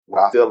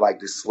I feel like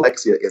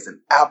dyslexia is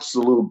an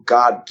absolute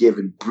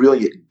God-given,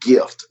 brilliant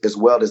gift as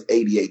well as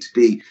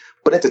ADHD.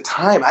 But at the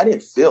time, I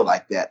didn't feel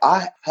like that.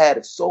 I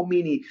had so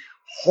many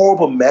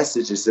horrible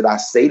messages that I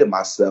say to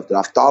myself, that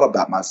I've thought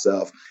about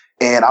myself.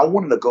 And I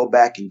wanted to go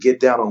back and get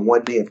down on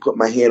one knee and put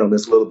my hand on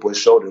this little boy's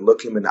shoulder and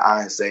look him in the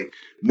eye and say,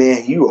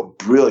 man, you are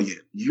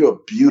brilliant. You're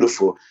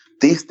beautiful.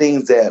 These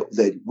things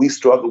that we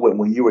struggled with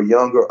when you were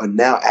younger are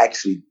now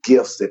actually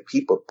gifts that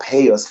people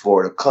pay us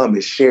for to come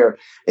and share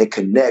and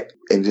connect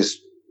and just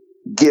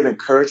give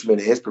encouragement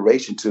and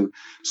inspiration to.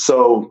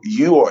 So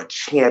you are a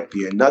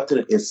champion.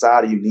 Nothing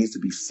inside of you needs to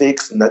be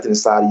fixed. Nothing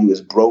inside of you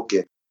is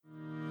broken.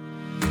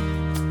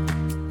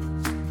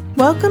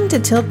 Welcome to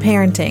Tilt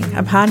Parenting,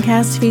 a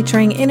podcast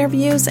featuring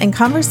interviews and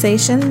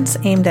conversations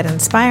aimed at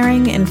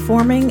inspiring,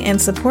 informing, and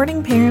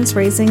supporting parents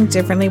raising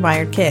differently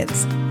wired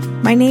kids.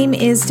 My name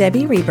is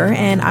Debbie Reber,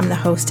 and I'm the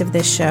host of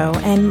this show,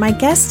 and my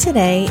guest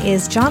today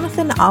is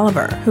Jonathan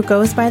Oliver, who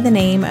goes by the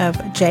name of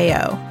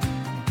J.O.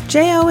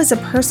 J.O. is a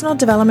personal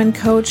development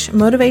coach,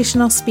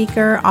 motivational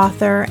speaker,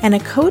 author, and a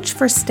coach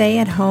for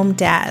stay-at-home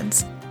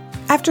dads.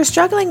 After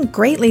struggling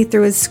greatly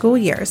through his school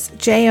years,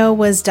 J.O.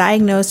 was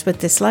diagnosed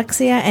with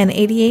dyslexia and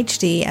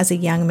ADHD as a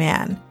young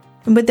man.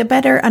 And with a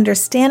better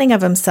understanding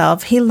of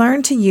himself, he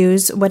learned to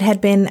use what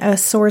had been a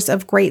source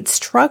of great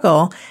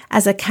struggle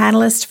as a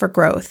catalyst for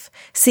growth,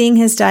 seeing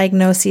his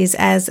diagnoses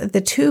as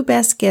the two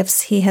best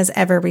gifts he has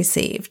ever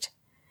received.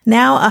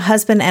 Now a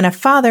husband and a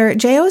father,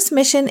 J.O.'s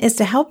mission is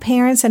to help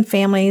parents and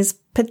families,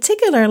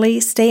 particularly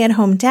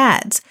stay-at-home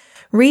dads,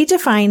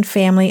 redefine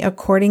family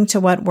according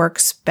to what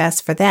works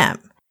best for them.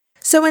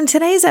 So in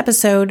today's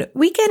episode,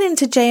 we get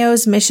into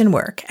J.O.'s mission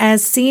work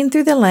as seen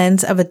through the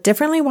lens of a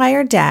differently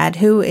wired dad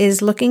who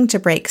is looking to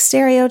break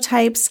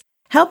stereotypes,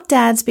 help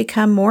dads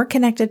become more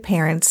connected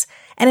parents,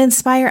 and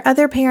inspire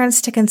other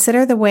parents to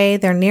consider the way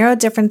their narrow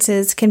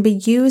differences can be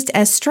used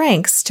as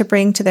strengths to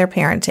bring to their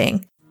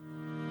parenting.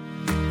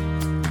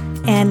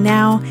 And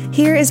now,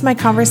 here is my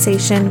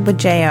conversation with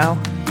J.O.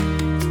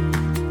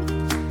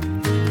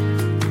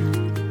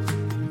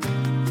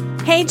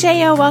 Hey,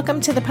 J.O.,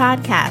 welcome to the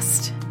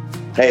podcast.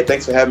 Hey,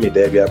 thanks for having me,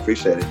 Debbie. I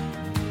appreciate it.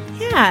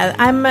 Yeah,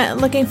 I'm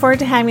looking forward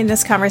to having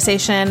this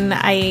conversation.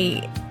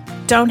 I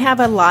don't have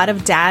a lot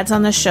of dads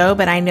on the show,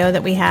 but I know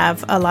that we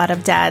have a lot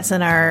of dads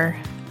in our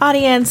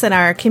audience and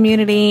our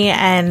community,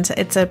 and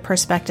it's a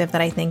perspective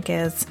that I think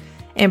is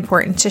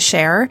important to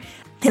share.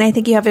 And I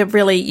think you have a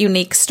really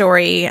unique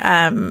story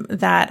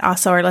that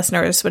also our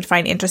listeners would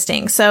find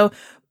interesting. So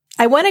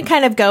I want to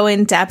kind of go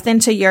in depth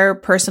into your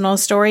personal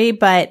story,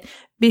 but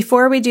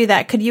before we do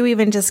that, could you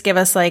even just give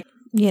us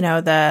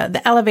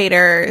the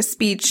elevator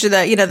speech,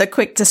 the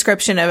quick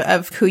description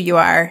of who you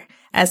are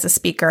as a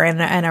speaker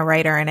and a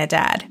writer and a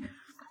dad?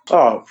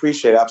 Oh,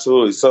 appreciate it.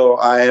 Absolutely. So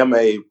I am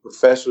a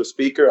professional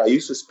speaker. I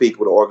used to speak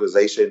with an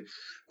organization,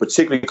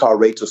 particularly called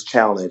Rachel's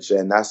Challenge.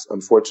 And that's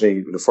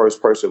unfortunately the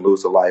first person to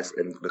lose their life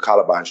in the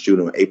Columbine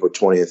shooting on April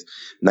 20th,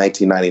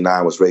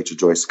 1999 was Rachel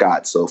Joy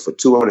Scott. So for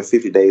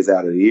 250 days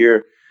out of the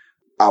year,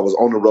 I was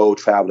on the road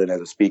traveling as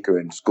a speaker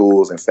in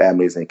schools and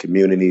families and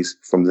communities.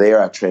 From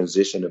there, I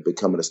transitioned to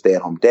becoming a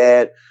stay-at-home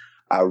dad.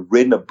 I'd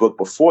written a book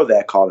before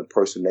that called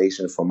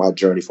Impersonation, from my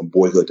journey from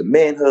boyhood to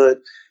manhood.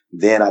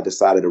 Then I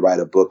decided to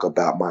write a book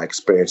about my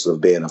experience of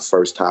being a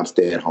first-time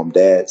stay-at-home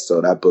dad. So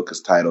that book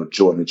is titled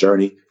Joy in the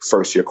Journey,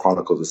 First Year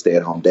Chronicles of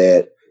Stay-at-Home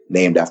Dad,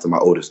 named after my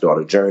oldest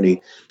daughter,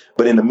 Journey.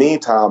 But in the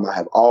meantime, I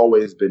have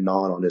always been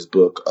on this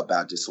book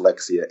about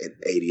dyslexia and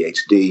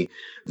ADHD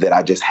that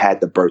I just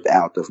had to birth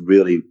out to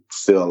really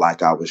feel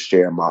like I was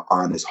sharing my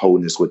honest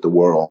wholeness with the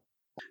world.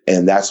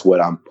 And that's what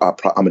I'm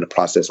in the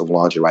process of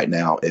launching right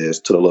now, is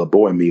to the little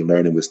boy in me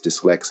learning with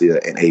dyslexia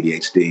and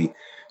ADHD.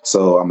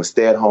 So I'm a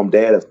stay-at-home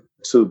dad of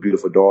two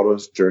beautiful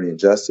daughters, Journey and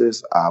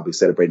Justice. I'll be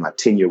celebrating my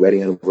 10-year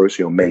wedding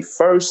anniversary on May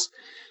 1st.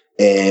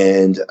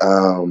 And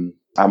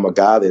I'm a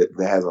guy that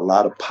has a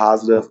lot of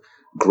positive,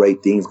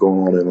 great things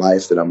going on in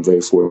life that I'm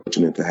very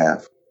fortunate to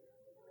have.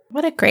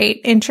 What a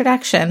great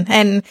introduction.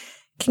 And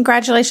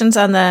congratulations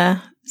on the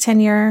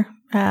 10-year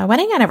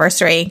wedding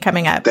anniversary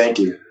coming up. Thank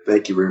you.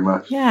 Thank you very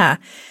much. Yeah.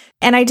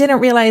 And I didn't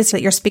realize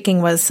that your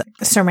speaking was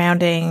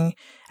surrounding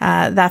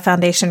that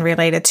foundation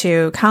related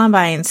to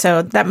Columbine.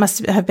 So that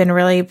must have been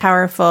really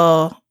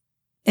powerful,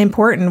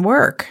 important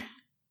work.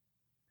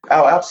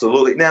 Oh,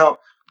 absolutely. Now,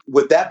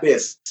 with that being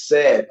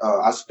said,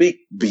 I speak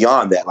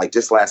beyond that. Like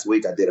just last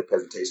week, I did a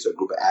presentation to a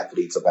group of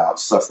athletes about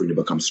suffering to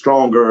become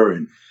stronger.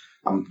 And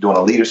I'm doing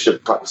a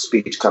leadership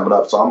speech coming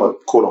up. So I'm a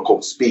quote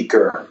unquote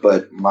speaker,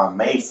 but my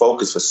main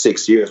focus for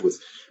 6 years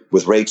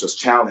with Rachel's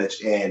Challenge,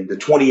 and the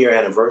 20-year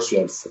anniversary,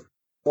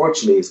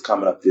 unfortunately, is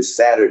coming up this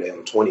Saturday on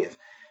the 20th.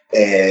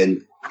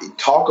 And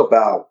talk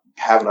about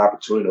having an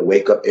opportunity to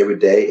wake up every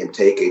day and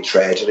take a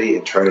tragedy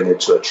and turn it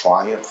into a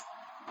triumph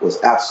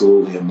was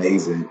absolutely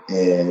amazing.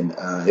 And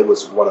it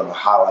was one of the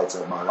highlights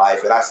of my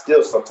life. And I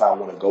still sometimes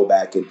want to go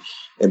back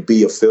and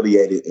be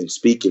affiliated and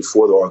speaking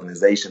for the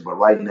organization. But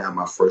right now,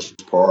 my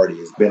first priority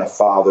has been a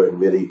father and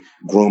really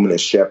grooming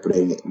and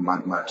shepherding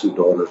my two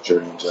daughters,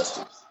 Journey and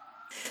Justice.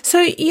 So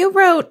you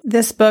wrote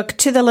this book,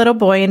 To the Little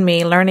Boy and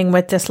Me, Learning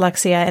with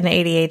Dyslexia and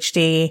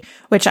ADHD,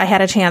 which I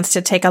had a chance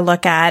to take a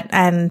look at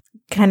and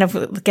kind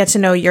of get to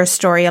know your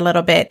story a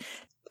little bit.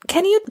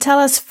 Can you tell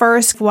us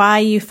first why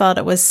you felt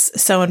it was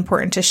so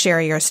important to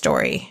share your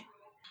story?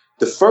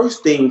 The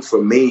first thing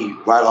for me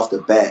right off the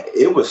bat,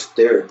 it was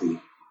therapy.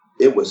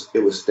 It was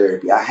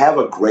therapy. I have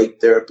a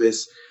great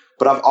therapist,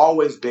 but I've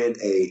always been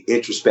a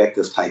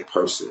introspective type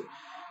person.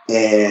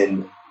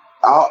 And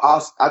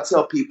I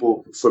tell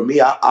people, for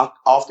me, I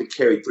often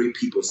carry three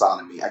people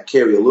inside of me. I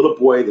carry a little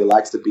boy that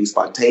likes to be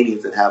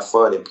spontaneous and have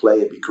fun and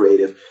play and be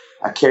creative.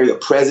 I carry a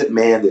present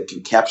man that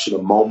can capture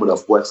the moment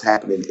of what's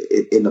happening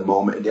in the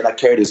moment. And then I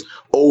carry this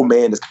old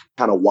man that's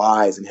kind of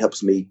wise and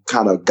helps me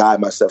kind of guide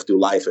myself through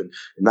life and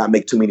not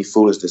make too many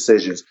foolish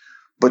decisions.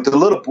 But the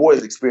little boy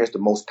has experienced the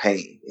most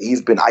pain.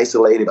 He's been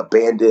isolated,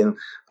 abandoned,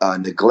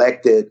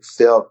 neglected,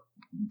 felt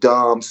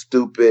dumb,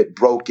 stupid,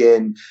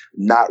 broken,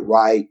 not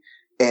right.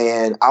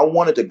 And I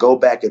wanted to go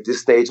back at this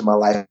stage of my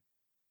life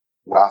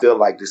where I feel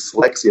like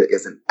dyslexia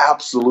is an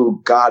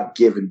absolute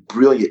God-given,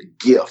 brilliant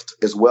gift,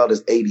 as well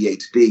as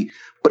ADHD.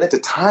 But at the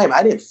time,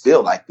 I didn't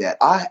feel like that.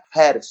 I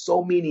had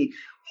so many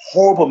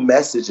horrible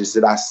messages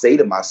that I say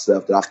to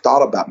myself, that I've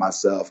thought about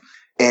myself.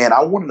 And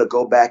I wanted to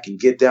go back and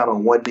get down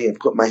on one knee and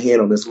put my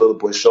hand on this little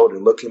boy's shoulder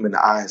and look him in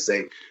the eye and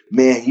say,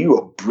 man, you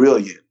are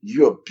brilliant.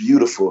 You are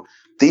beautiful.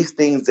 These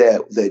things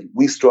that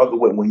we struggled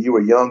with when you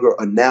were younger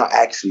are now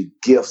actually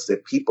gifts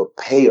that people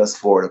pay us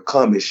for to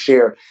come and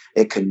share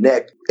and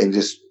connect and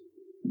just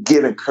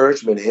give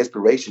encouragement and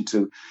inspiration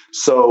to.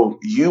 So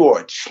you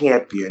are a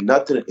champion.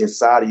 Nothing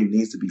inside of you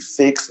needs to be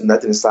fixed.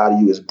 Nothing inside of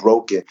you is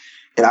broken.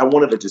 And I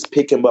wanted to just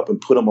pick him up and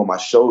put him on my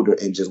shoulder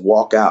and just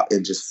walk out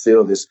and just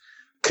feel this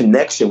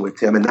connection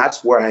with him. And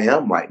that's where I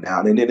am right now.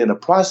 And then in the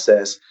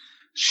process,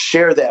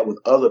 share that with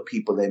other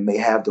people that may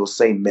have those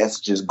same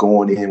messages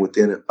going in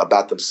within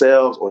about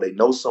themselves, or they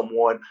know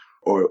someone,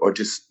 or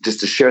just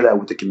to share that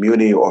with the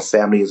community or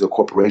families or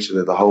corporations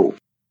as a whole.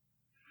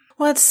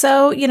 Well, it's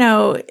so,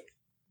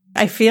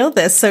 I feel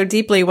this so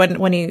deeply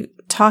when you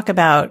talk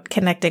about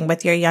connecting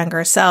with your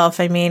younger self.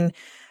 I mean,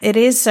 it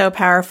is so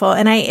powerful.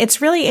 And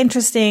it's really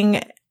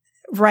interesting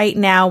right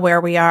now where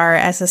we are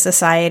as a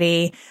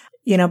society.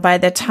 By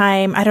the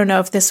time, I don't know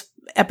if this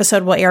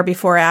episode will air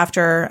before or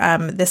after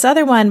this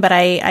other one, but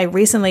I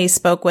recently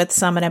spoke with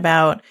someone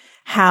about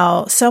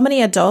how so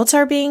many adults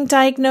are being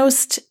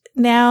diagnosed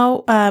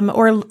now,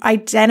 or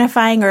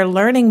identifying or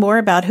learning more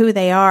about who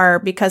they are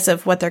because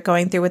of what they're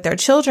going through with their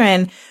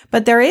children.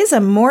 But there is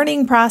a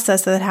mourning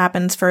process that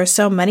happens for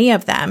so many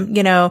of them,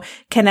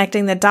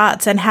 connecting the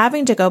dots and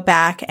having to go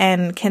back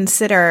and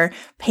consider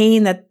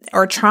pain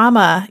or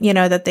trauma,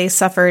 that they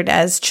suffered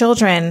as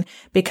children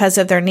because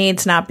of their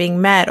needs not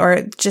being met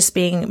or just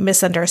being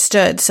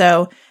misunderstood.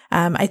 So,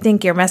 I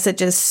think your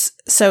message is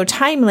so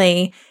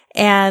timely.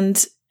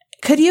 And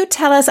could you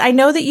tell us, I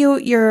know that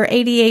your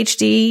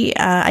ADHD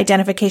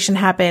identification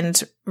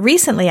happened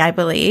recently, I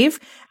believe,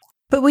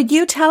 but would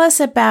you tell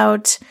us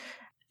about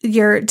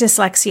your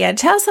dyslexia?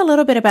 Tell us a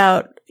little bit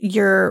about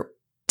your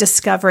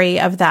discovery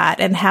of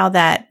that and how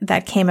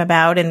that came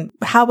about, and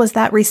how was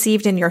that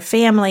received in your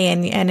family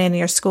and in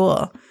your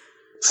school?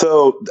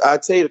 So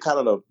I'd say kind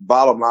of the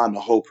bottom line,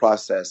 the whole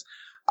process.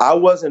 I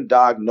wasn't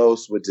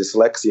diagnosed with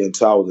dyslexia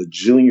until I was a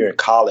junior in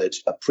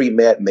college, a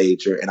pre-med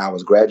major, and I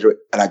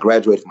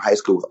graduated from high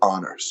school with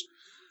honors.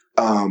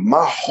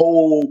 My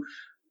whole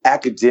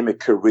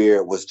academic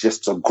career was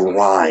just a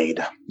grind.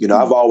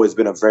 I've always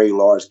been a very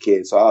large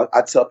kid. So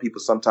I tell people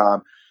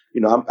sometimes,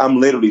 I'm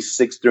literally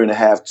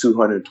 6'3.5",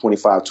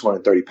 225,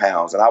 230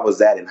 pounds. And I was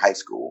that in high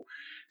school.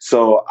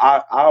 So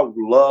I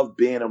love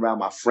being around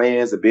my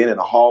friends and being in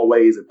the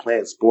hallways and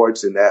playing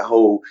sports and that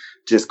whole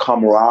just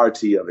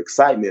camaraderie of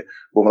excitement.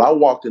 But when I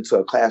walked into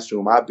a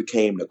classroom, I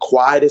became the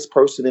quietest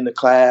person in the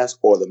class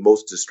or the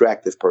most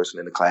distractive person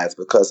in the class,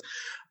 because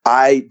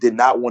I did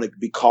not want to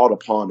be called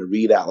upon to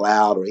read out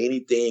loud or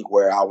anything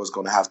where I was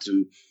going to have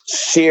to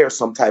share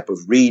some type of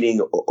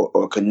reading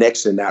or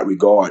connection in that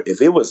regard.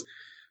 If it was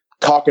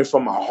talking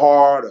from my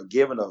heart or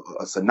giving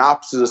a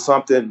synopsis or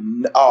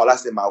something,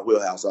 that's in my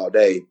wheelhouse all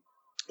day.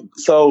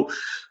 So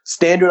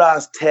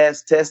standardized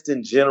tests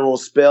in general,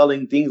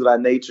 spelling, things of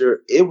that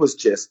nature, it was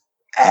just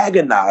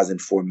agonizing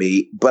for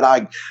me. But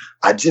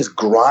I just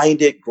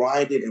grinded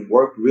and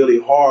worked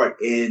really hard.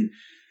 And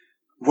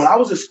when I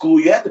was in school,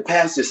 you had to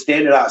pass this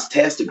standardized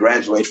test to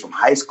graduate from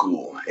high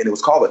school. And it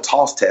was called a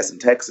TOS test in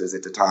Texas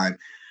at the time.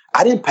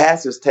 I didn't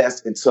pass this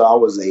test until I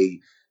was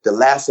the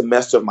last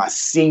semester of my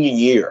senior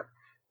year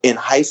in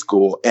high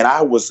school. And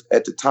I was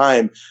at the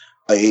time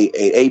a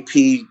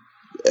AP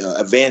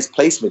advanced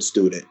placement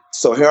student.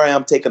 So here I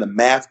am taking the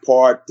math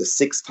part, the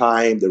 6th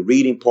time, the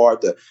reading part,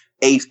 the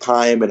 8th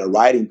time, and the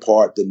writing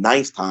part, the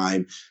 9th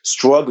time,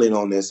 struggling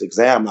on this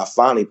exam. And I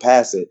finally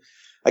pass it.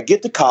 I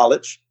get to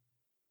college.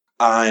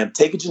 I am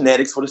taking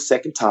genetics for the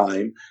 2nd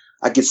time.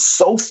 I get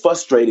so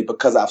frustrated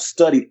because I've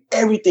studied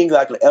everything that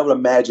I could ever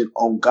imagine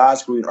on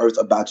God's green earth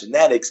about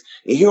genetics.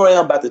 And here I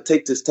am about to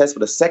take this test for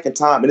the 2nd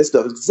time. And it's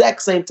the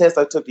exact same test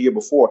I took the year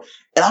before.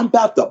 And I'm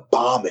about to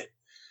bomb it.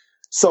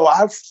 So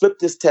I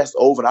flipped this test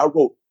over and I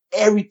wrote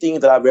everything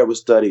that I've ever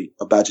studied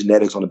about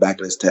genetics on the back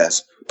of this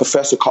test.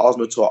 Professor calls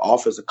me to her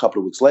office a couple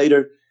of weeks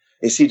later,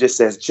 and she just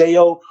says,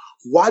 J.O.,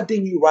 why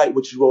didn't you write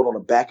what you wrote on the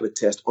back of the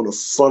test on the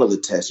front of the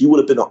test? You would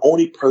have been the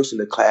only person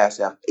in the class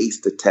to have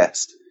aced the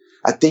test.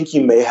 I think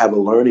you may have a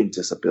learning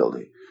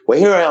disability. Well,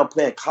 here I am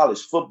playing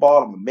college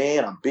football. I'm a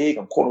man. I'm big.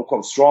 I'm quote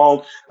unquote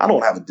strong. I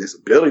don't have a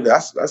disability.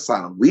 That's a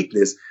sign of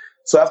weakness.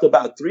 So after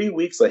about 3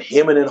 weeks of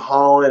hemming and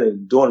hawing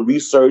and doing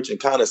research and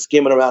kind of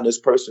skimming around this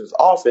person's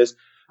office,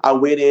 I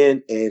went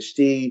in and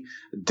she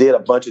did a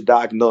bunch of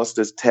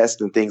diagnostics, tests,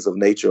 and things of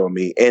nature on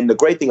me. And the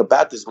great thing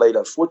about this lady,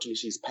 unfortunately,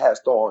 she's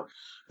passed on,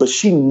 but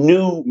she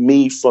knew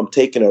me from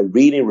taking a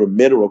reading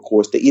remedial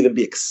course to even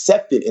be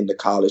accepted into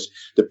college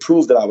to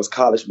prove that I was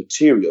college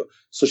material.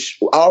 So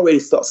I already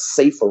felt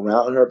safe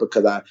around her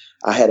because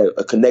I had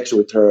a connection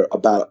with her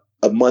about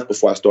a month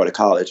before I started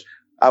college.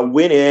 I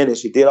went in and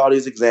she did all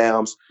these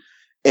exams.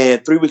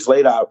 And 3 weeks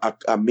later,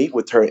 I meet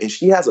with her and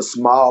she has a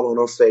smile on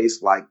her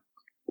face like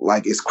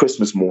it's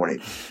Christmas morning.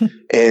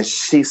 And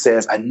she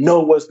says, I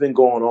know what's been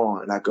going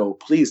on. And I go,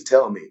 please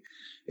tell me.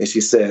 And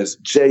she says,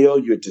 J.O.,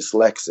 you're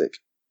dyslexic.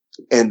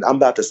 And I'm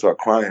about to start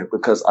crying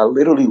because I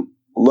literally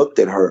looked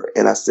at her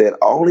and I said,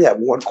 I only have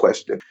one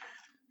question.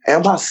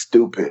 Am I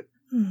stupid?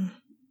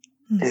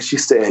 Mm-hmm. And she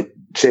said,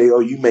 J.O.,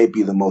 you may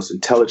be the most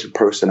intelligent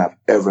person I've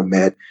ever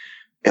met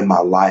in my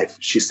life.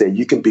 She said,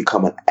 you can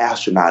become an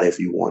astronaut if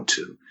you want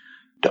to.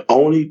 The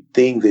only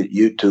thing that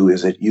you do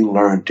is that you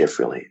learn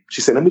differently. She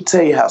said, let me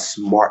tell you how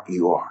smart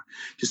you are.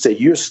 She said,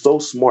 you're so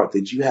smart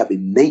that you have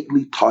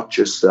innately taught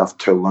yourself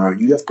to learn.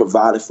 You have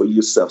provided for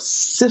yourself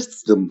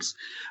systems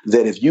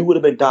that if you would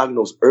have been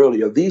diagnosed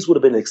earlier, these would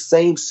have been the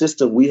same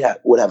system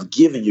would have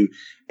given you,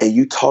 and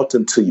you taught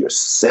them to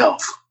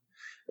yourself.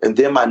 And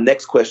then my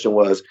next question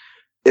was,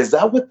 is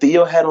that what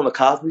Theo had on the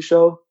Cosby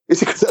Show?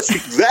 Because that's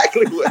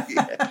exactly what he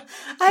had.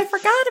 I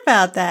forgot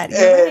about that.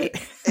 You're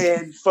right.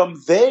 And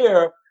from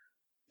there,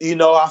 you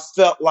know, I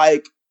felt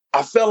like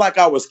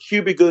I was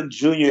Cuba Gooding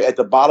Jr. at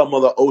the bottom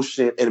of the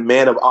ocean in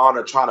Man of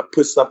Honor trying to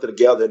put something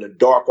together in the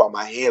dark while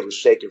my hands were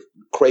shaking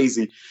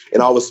crazy.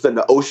 And all of a sudden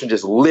the ocean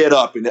just lit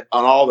up and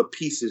all the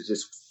pieces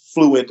just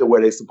flew into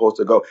where they're supposed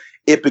to go.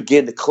 It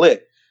began to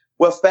click.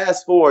 Well,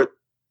 fast forward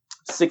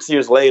 6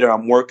 years later,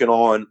 I'm working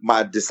on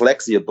my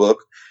dyslexia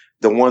book,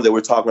 the one that we're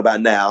talking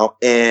about now.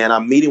 And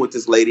I'm meeting with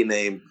this lady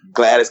named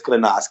Gladys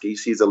Kalinowski.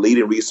 She's a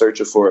leading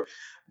researcher for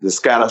the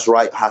Skylar's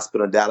Wright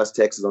Hospital in Dallas,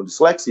 Texas on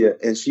dyslexia.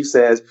 And she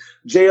says,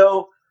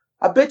 J.O.,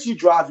 I bet you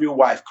drive your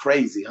wife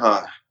crazy,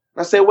 huh? And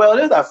I say, well,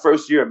 it is our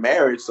first year of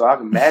marriage, so I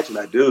can imagine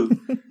I do.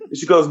 And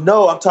she goes,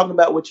 no, I'm talking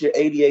about with your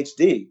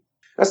ADHD.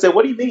 I said,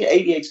 what do you mean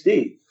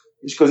ADHD?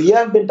 And she goes, you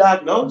haven't been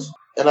diagnosed?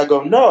 And I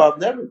go, no, I've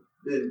never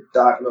been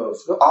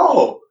diagnosed. Goes,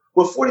 oh,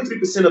 well,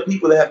 43% of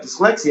people that have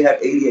dyslexia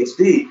have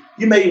ADHD.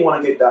 You may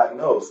want to get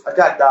diagnosed. I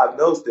got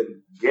diagnosed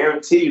and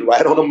guaranteed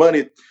right on the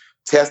money.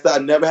 Test I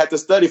never had to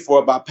study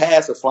for by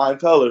pass with flying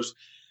colors.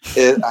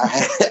 And I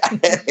had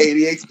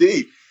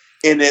ADHD.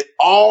 And it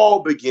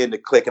all began to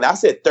click. And I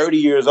said 30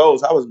 years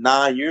old. So I was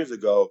 9 years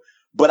ago.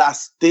 But I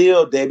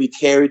still, Debbie,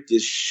 carried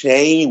this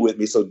shame with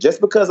me. So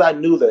just because I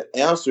knew the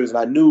answers and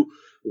I knew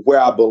where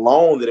I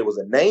belonged, that it was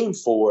a name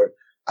for it,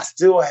 I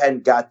still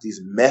hadn't got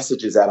these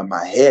messages out of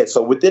my head.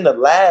 So within the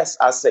last,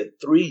 I say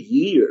 3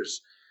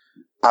 years,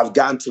 I've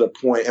gotten to the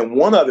point, and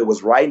one of it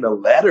was writing a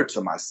letter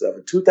to myself.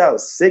 In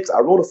 2006, I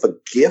wrote a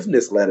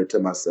forgiveness letter to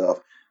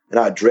myself, and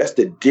I addressed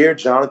it, Dear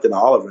Jonathan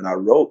Oliver, and I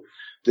wrote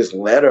this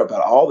letter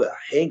about all the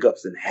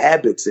hangups and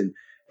habits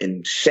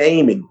and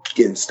shame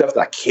and stuff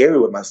that I carry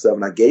with myself,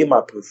 and I gave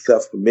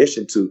myself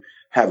permission to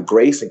have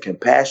grace and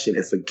compassion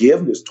and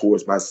forgiveness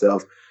towards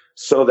myself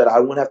so that I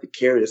wouldn't have to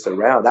carry this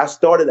around. I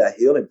started that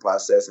healing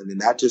process, and then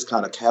that just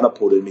kind of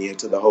catapulted me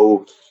into the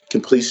whole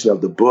completion of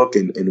the book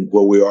and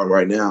where we are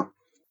right now.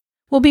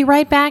 We'll be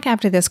right back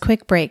after this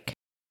quick break.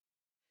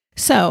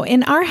 So,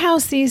 in our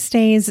house these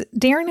days,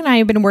 Darren and I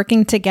have been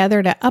working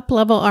together to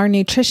up-level our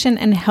nutrition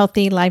and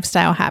healthy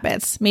lifestyle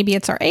habits. Maybe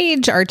it's our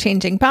age, our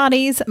changing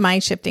bodies, my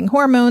shifting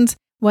hormones.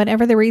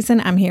 Whatever the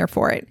reason, I'm here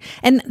for it.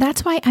 And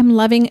that's why I'm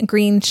loving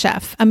Green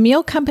Chef, a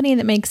meal company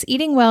that makes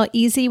eating well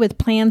easy with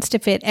plans to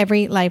fit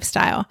every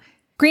lifestyle.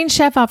 Green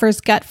Chef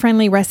offers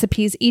gut-friendly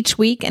recipes each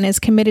week and is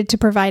committed to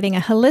providing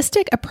a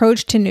holistic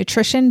approach to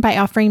nutrition by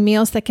offering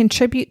meals that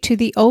contribute to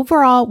the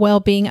overall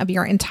well-being of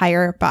your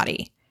entire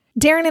body.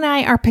 Darren and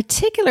I are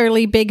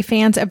particularly big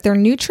fans of their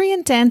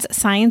nutrient-dense,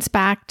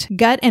 science-backed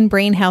gut and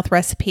brain health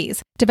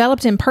recipes,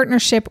 developed in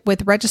partnership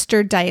with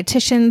registered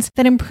dietitians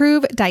that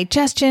improve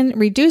digestion,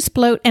 reduce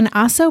bloat, and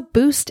also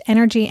boost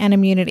energy and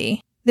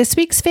immunity. This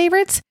week's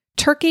favorites?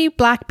 Turkey,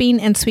 black bean,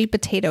 and sweet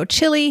potato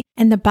chili,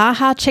 and the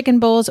Baja chicken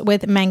bowls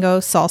with mango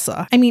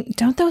salsa. I mean,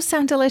 don't those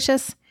sound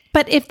delicious?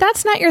 But if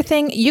that's not your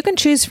thing, you can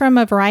choose from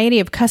a variety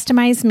of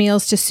customized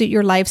meals to suit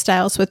your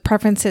lifestyles with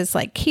preferences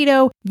like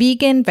keto,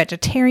 vegan,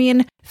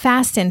 vegetarian,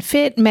 fast and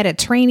fit,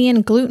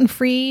 Mediterranean,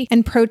 gluten-free,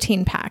 and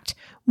protein-packed.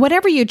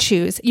 Whatever you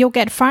choose, you'll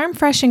get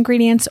farm-fresh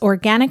ingredients,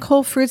 organic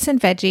whole fruits and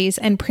veggies,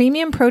 and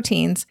premium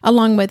proteins,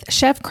 along with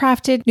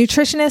chef-crafted,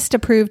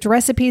 nutritionist-approved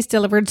recipes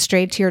delivered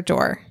straight to your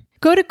door.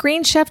 Go to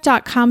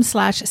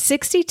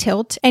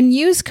greenchef.com/60tilt and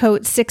use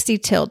code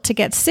 60tilt to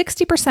get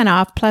 60%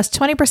 off plus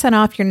 20%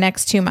 off your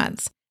next 2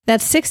 months.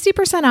 That's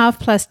 60% off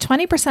plus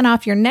 20%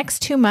 off your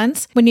next 2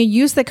 months when you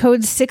use the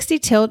code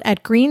 60tilt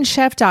at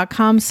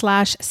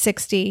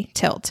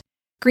greenchef.com/60tilt.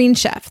 Green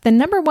Chef, the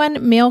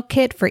 #1 meal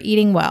kit for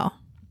eating well.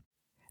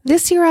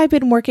 This year, I've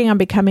been working on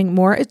becoming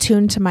more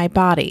attuned to my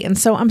body, and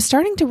so I'm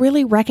starting to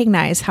really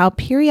recognize how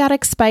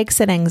periodic spikes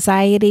in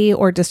anxiety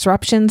or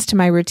disruptions to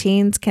my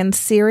routines can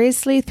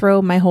seriously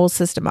throw my whole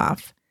system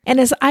off. And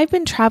as I've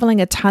been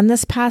traveling a ton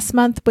this past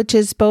month, which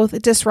is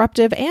both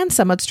disruptive and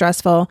somewhat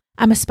stressful,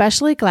 I'm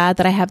especially glad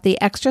that I have the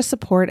extra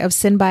support of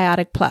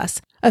Synbiotic Plus,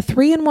 a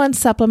 3-in-1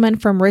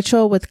 supplement from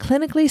Ritual with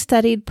clinically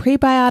studied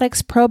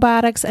prebiotics,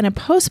 probiotics, and a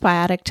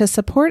postbiotic to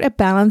support a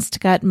balanced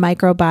gut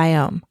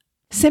microbiome.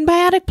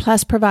 Synbiotic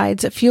Plus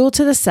provides fuel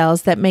to the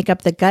cells that make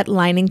up the gut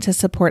lining to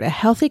support a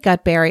healthy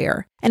gut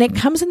barrier. And it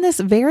comes in this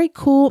very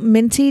cool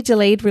minty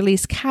delayed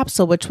release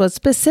capsule, which was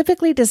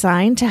specifically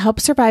designed to help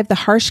survive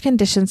the harsh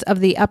conditions of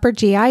the upper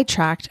GI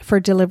tract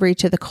for delivery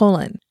to the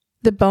colon.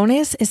 The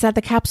bonus is that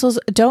the capsules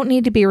don't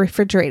need to be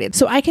refrigerated,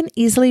 so I can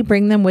easily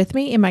bring them with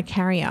me in my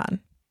carry-on.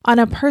 On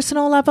a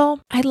personal level,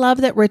 I love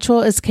that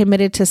Ritual is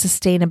committed to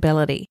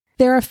sustainability.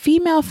 They're a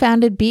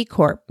female-founded B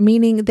Corp,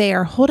 meaning they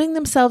are holding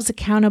themselves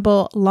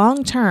accountable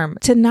long-term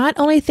to not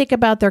only think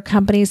about their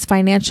company's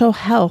financial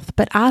health,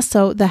 but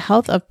also the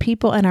health of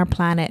people and our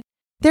planet.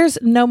 There's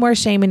no more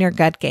shame in your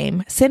gut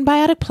game.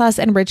 Synbiotic Plus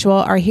and Ritual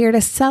are here to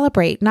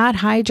celebrate, not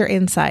hide your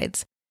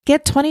insides.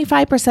 Get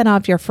 25%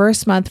 off your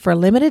first month for a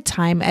limited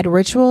time at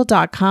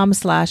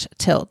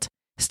ritual.com/tilt.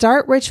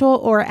 Start Ritual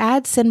or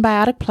add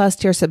Synbiotic Plus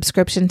to your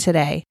subscription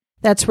today.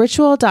 That's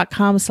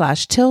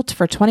ritual.com/tilt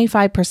for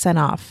 25%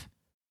 off.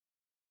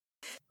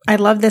 I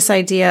love this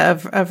idea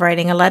of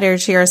writing a letter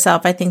to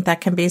yourself. I think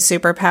that can be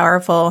super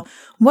powerful.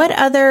 What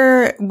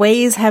other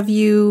ways have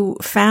you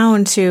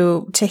found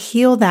to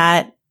heal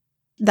that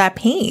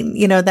pain,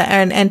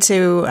 and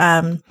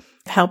to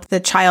help the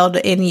child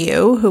in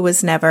you who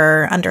was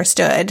never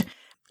understood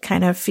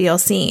kind of feel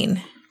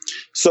seen?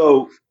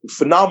 So,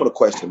 phenomenal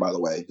question, by the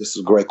way. This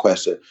is a great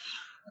question.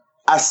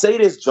 I say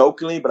this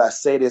jokingly, but I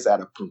say this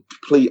out of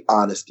complete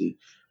honesty.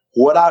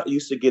 What I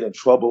used to get in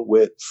trouble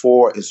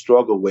for and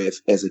struggle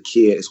with as a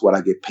kid is what I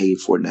get paid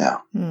for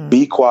now.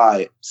 Be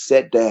quiet,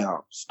 sit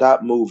down,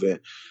 stop moving.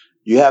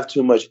 You have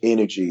too much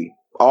energy,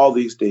 all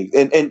these things.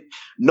 And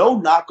no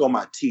knock on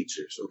my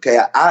teachers, okay?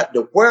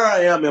 Where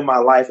I am in my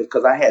life is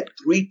because I had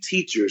 3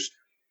 teachers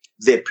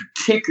that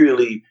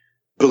particularly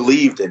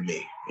believed in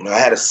me. I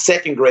had a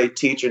 2nd grade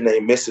teacher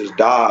named Mrs.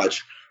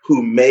 Dodge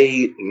who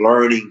made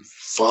learning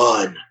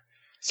fun.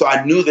 So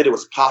I knew that it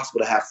was possible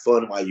to have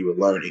fun while you were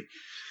learning.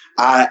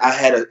 I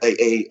had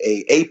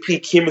a AP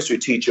chemistry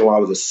teacher when I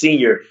was a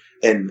senior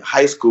in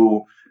high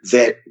school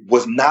that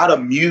was not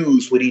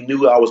amused when he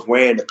knew I was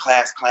wearing the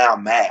class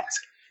clown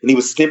mask. And he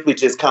would simply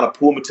just kind of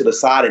pull me to the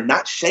side and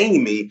not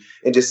shame me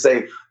and just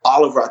say,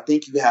 Oliver, I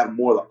think you have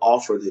more to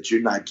offer that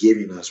you're not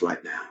giving us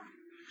right now.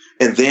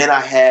 And then I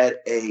had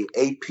a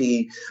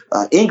AP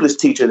English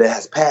teacher that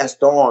has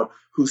passed on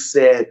who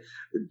said,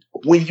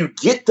 when you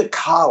get to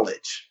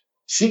college,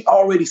 she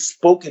already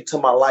spoke into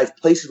my life,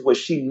 places where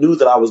she knew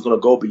that I was going to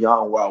go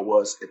beyond where I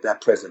was at that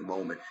present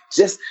moment.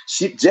 Just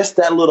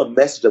that little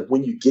message of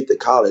when you get to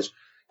college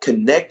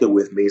connected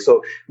with me.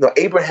 So,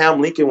 Abraham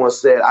Lincoln once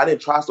said, I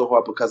didn't try so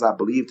hard because I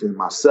believed in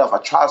myself. I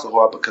tried so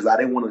hard because I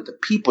didn't want to let the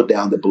people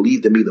down that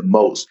believed in me the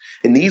most.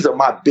 And these are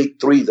my big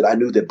 3 that I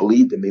knew that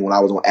believed in me when I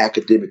was on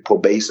academic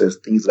probation,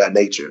 things of that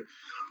nature.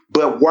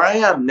 But where I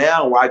am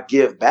now, where I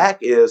give back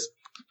is,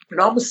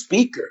 I'm a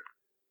speaker.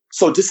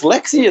 So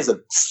dyslexia is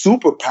a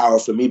superpower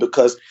for me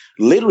because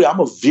literally I'm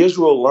a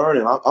visual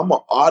learner. I'm an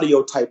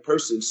audio type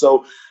person.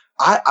 So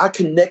I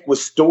connect with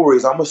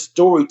stories. I'm a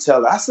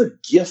storyteller. That's a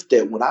gift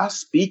that when I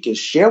speak and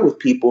share with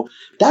people,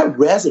 that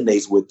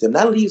resonates with them.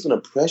 That leaves an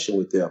impression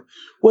with them.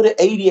 With an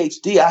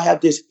ADHD, I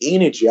have this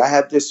energy. I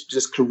have this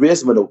just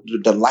charisma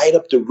to light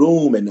up the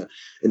room and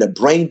to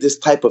bring this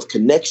type of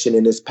connection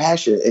and this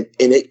passion.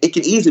 And it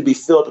can easily be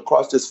felt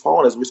across this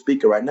phone as we're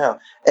speaking right now.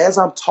 As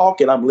I'm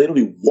talking, I'm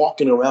literally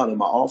walking around in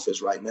my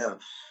office right now.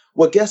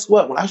 Well, guess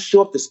what? When I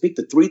show up to speak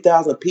to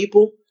 3,000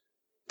 people,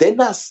 they're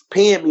not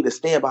paying me to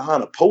stand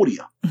behind a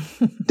podium.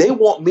 They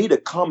want me to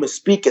come and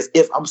speak as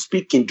if I'm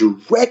speaking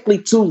directly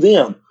to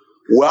them.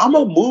 Well, I'm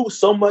going to move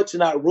so much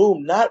in that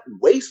room, not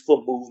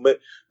wasteful movement,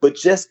 but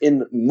just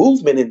in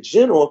movement in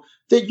general,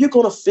 that you're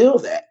going to feel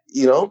that,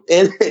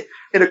 And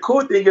the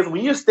cool thing is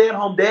when you're a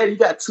stay-at-home dad, you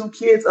got 2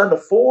 kids under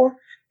 4,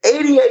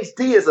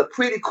 ADHD is a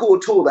pretty cool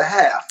tool to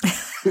have.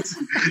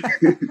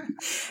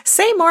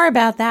 Say more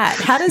about that.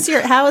 How is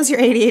your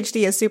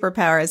ADHD a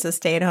superpower as a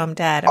stay-at-home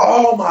dad?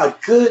 Oh my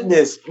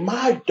goodness.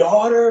 My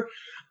daughter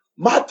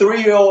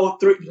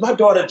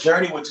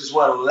Journey, which is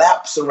one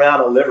laps around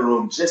the living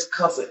room just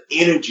because of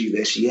energy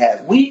that she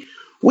has. We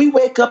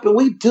wake up and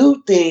we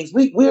do things.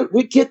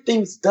 We get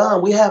things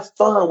done. We have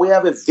fun. We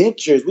have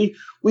adventures.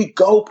 We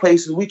go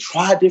places. We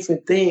try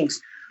different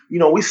things.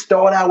 We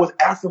start out with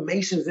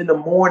affirmations in the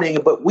morning,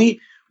 but we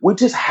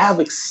just have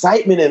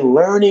excitement and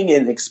learning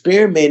and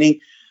experimenting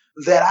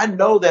that I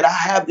know that I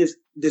have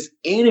this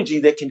energy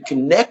that can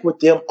connect with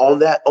them on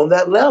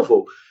that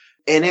level.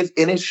 And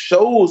it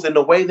shows in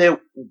the way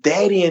that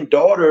daddy and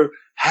daughter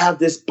have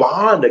this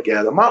bond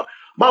together. My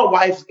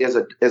wife is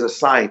a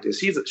scientist.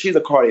 She's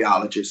a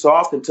cardiologist. So I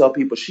often tell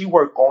people she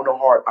work on the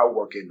heart, I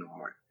work in the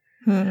heart.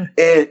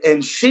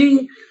 And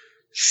she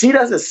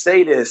doesn't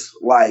say this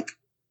like,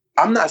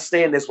 I'm not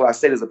saying this when I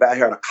say this about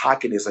her out of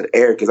cockiness and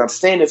arrogance. I'm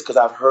saying this because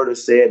I've heard her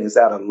say it and it's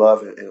out of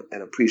love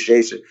and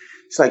appreciation.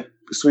 It's like,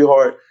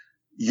 sweetheart,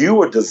 you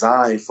were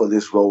designed for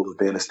this role of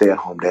being a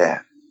stay-at-home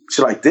dad.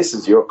 She's like, this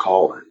is your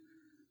calling.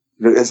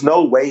 There's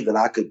no way that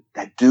I could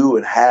do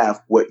and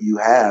have what you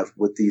have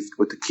with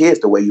the kids,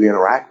 the way you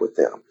interact with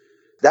them.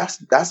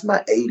 That's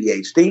my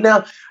ADHD.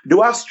 Now,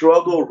 do I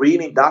struggle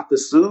reading Dr.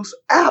 Seuss?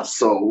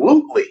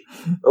 Absolutely.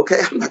 Okay,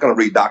 I'm not going to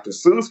read Dr.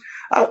 Seuss.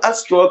 I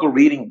struggle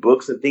reading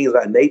books and things of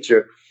that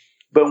nature.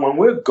 But when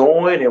we're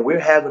going and we're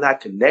having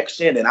that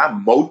connection and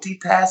I'm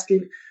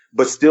multitasking,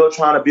 but still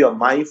trying to be a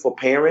mindful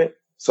parent.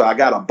 So I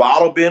got a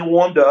bottle being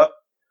warmed up.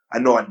 I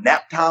know a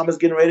nap time is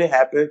getting ready to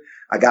happen.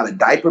 I got a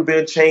diaper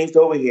being changed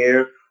over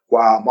here,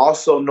 while I'm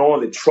also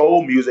knowing the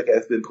troll music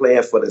has been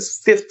playing for the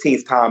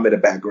 15th time in the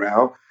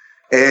background.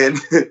 And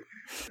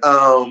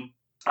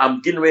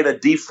I'm getting ready to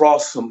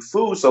defrost some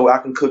food so I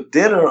can cook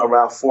dinner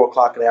around 4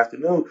 o'clock in the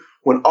afternoon.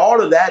 When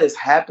all of that is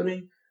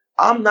happening,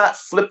 I'm not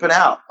flipping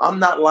out. I'm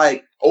not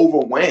like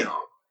overwhelmed.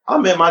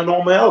 I'm in my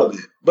normal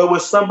element. But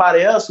with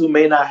somebody else who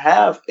may not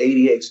have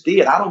ADHD,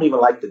 and I don't even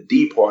like the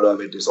D part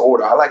of it,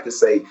 disorder. I like to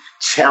say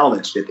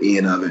challenged at the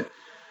end of it.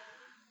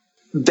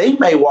 They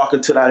may walk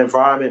into that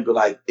environment and be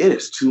like, it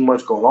is too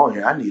much going on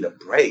here. I need a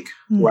break.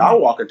 Mm-hmm. Where I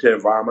walk into the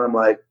environment, I'm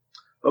like,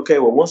 okay,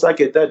 well, once I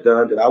get that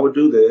done, then I would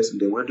do this, and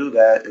then we'll do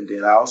that. And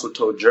then I also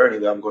told Journey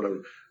that I'm going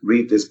to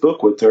read this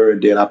book with her.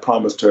 And then I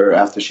promised her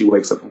after she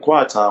wakes up from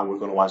quiet time, we're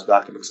going to watch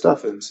Dr.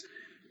 McStuffins.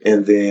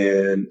 And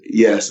then,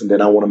 yes, and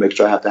then I want to make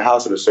sure I have the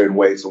house in a certain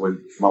way so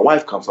when my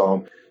wife comes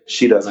home,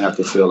 she doesn't have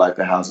to feel like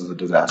the house is a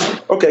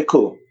disaster. Okay,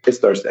 cool. It's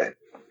Thursday.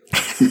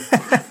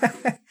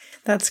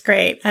 That's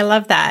great. I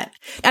love that.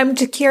 I'm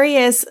just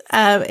curious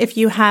if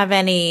you have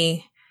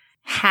any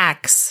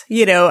hacks.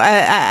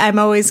 I'm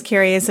always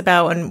curious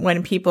about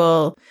when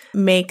people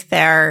make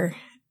their,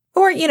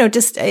 or,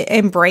 just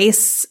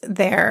embrace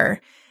their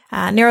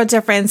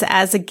neurodifference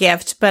as a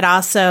gift, but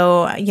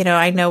also,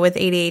 I know with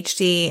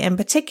ADHD in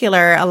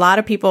particular, a lot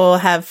of people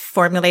have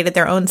formulated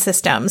their own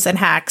systems and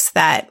hacks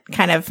that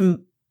kind of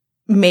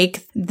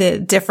make the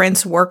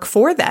difference work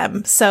for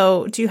them.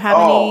 So do you have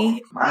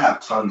any? I have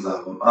tons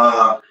of them.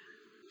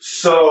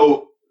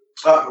 So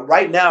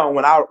right now,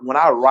 when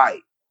I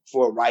write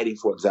for writing,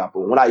 for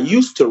example, when I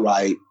used to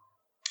write,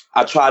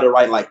 I try to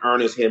write like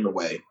Ernest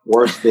Hemingway,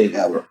 worst thing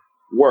ever.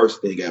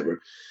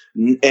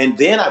 And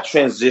then I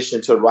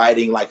transitioned to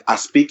writing like I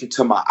speak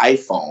into my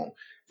iPhone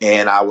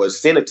and I would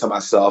send it to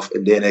myself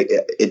and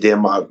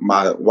then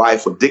my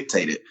wife would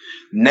dictate it.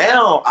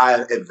 Now I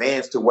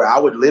advanced to where I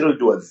would literally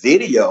do a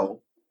video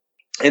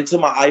into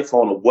my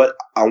iPhone of what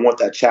I want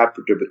that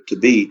chapter to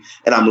be.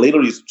 And I'm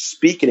literally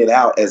speaking it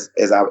out as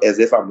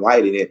if I'm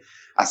writing it.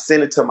 I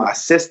send it to my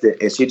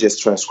assistant and she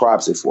just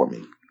transcribes it for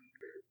me.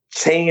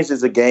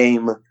 Changes the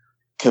game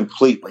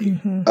completely.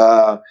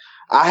 Mm-hmm.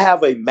 I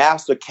have a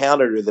master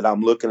calendar that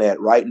I'm looking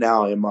at right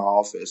now in my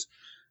office.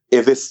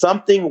 If it's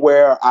something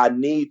where I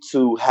need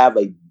to have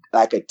a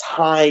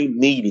time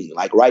meeting,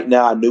 like right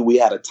now I knew we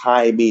had a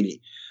time meeting,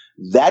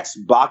 that's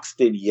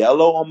boxed in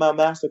yellow on my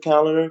master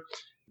calendar.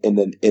 And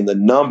the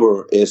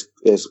number is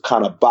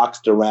kind of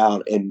boxed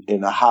around in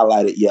a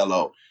highlighted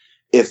yellow.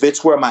 If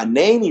it's where my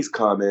name is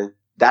coming,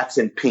 that's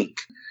in pink.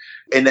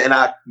 And then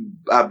I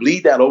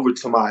bleed that over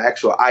to my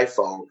actual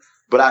iPhone.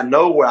 But I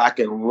know where I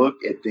can look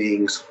at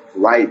things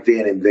right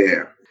then and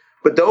there.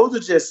 But those are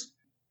just,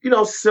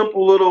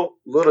 simple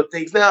little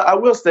things. Now, I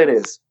will say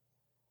this.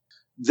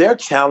 There are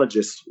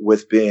challenges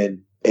with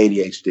being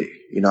ADHD.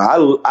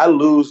 I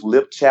lose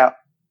lip chap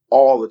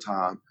all the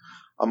time.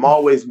 I'm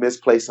always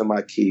misplacing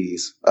my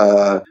keys.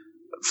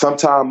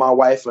 Sometimes my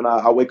wife and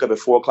I wake up at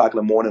 4 o'clock in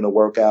the morning to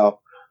work out.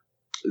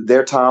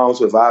 There are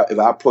times if I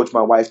approach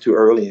my wife too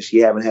early and she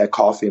haven't had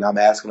coffee and I'm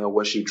asking her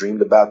what she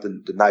dreamed about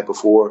the night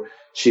before,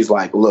 she's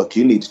like, look,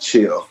 you need to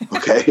chill.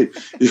 Okay.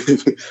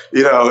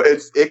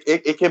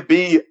 It can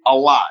be a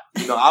lot.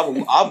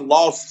 I've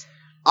lost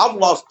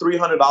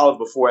 $300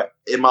 before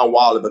in my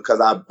wallet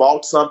because I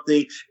bought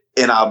something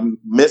and I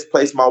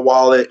misplaced my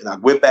wallet, and I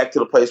went back to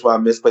the place where I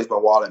misplaced my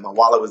wallet, and my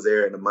wallet was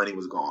there and the money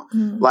was gone.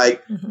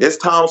 Like, it's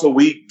times when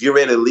we get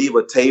ready to leave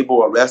a table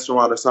or a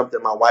restaurant or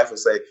something, my wife would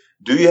say,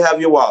 do you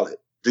have your wallet?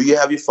 Do you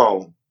have your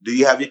phone? Do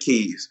you have your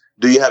keys?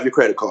 Do you have your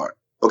credit card?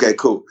 Okay,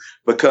 cool.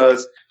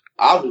 Because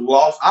I've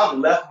left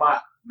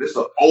this is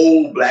an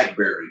old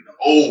BlackBerry, an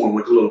old one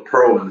with a little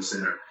pearl in the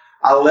center.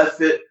 I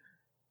left it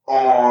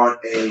on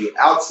a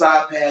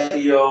outside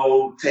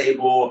patio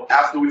table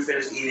after we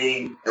finished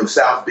eating in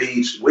South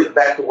Beach, went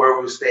back to where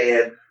we were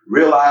staying,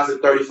 realized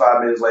it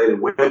 35 minutes later,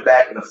 went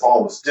back and the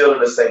phone was still in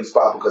the same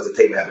spot because the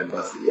table hadn't been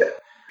busted yet.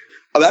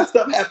 That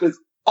stuff happens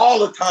all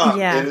the time.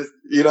 Yeah. And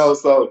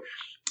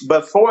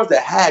but for the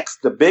hacks,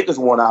 the biggest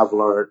one I've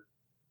learned,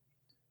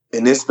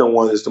 and this is the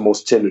one that's the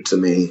most tender to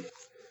me,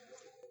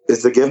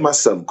 is to give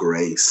myself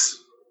grace.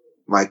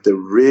 Like, to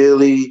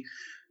really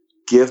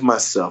give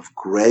myself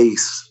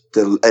grace.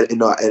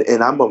 And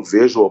I'm a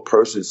visual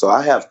person, so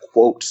I have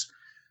quotes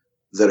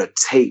that are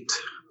taped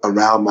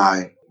around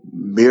my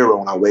mirror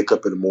when I wake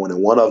up in the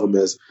morning. One of them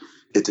is,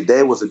 if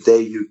today was the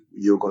day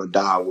you're going to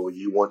die, will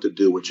you want to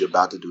do what you're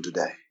about to do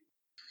today?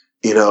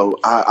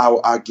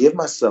 I give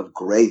myself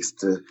grace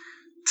to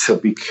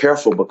be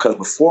careful, because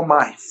before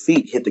my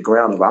feet hit the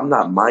ground, if I'm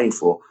not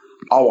mindful,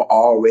 I will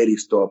already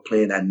start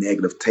playing that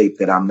negative tape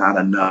that I'm not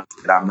enough,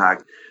 that I'm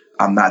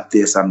not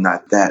this, I'm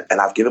not that.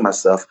 And I've given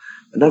myself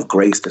enough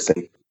grace to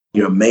say,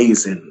 you're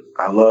amazing.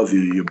 I love you.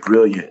 You're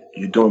brilliant.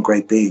 You're doing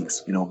great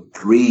things.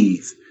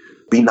 Breathe.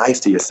 Be nice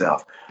to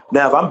yourself.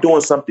 Now, if I'm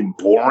doing something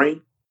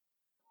boring,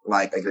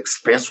 like an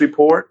expense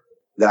report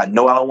that I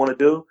know I don't want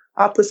to do,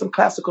 I'll put some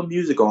classical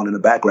music on in the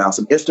background,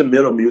 some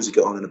instrumental music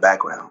on in the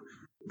background.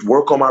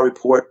 Work on my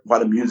report while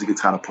the music is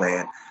kind of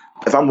playing.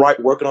 If I'm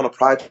working on a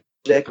project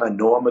and I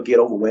know I'm going to get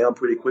overwhelmed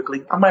pretty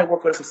quickly, I might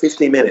work on it for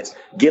 15 minutes.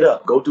 Get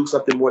up, go do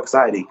something more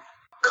exciting.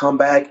 Come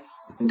back,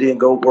 and then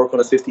go work on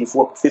it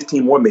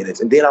 15 more minutes.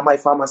 And then I might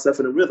find myself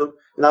in a rhythm,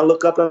 and I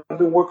look up and I've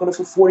been working on it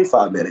for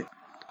 45 minutes.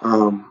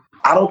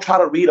 I don't try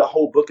to read a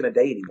whole book in a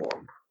day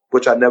anymore,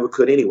 which I never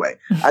could anyway.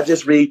 I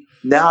just read.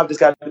 Now I've just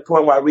got to the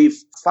point where I read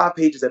 5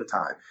 pages at a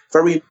time. If I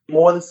read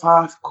more than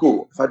 5,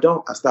 cool. If I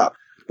don't, I stop.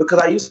 Because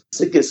I used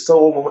to get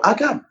so overwhelmed. I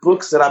got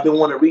books that I've been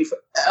wanting to read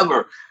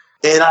forever,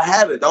 and I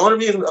haven't. The only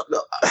reason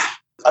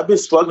I've been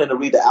struggling to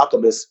read The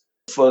Alchemist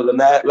for the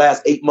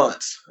last 8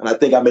 months, and I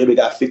think I maybe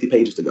got 50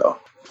 pages to go.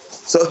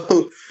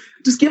 So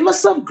just give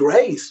myself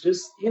grace.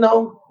 Just,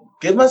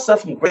 give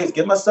myself some grace.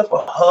 Give myself a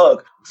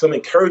hug, some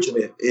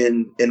encouragement.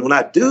 And when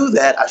I do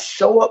that, I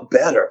show up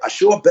better. I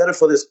show up better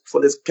for this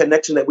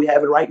connection that we're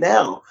having right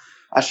now.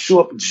 I show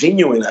up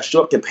genuine. I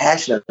show up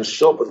compassionate. I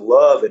show up with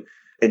love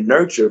and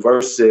nurture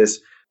versus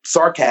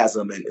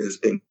sarcasm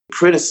and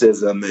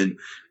criticism and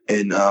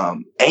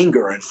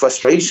anger and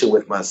frustration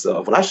with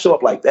myself. When I show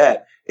up like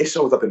that, it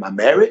shows up in my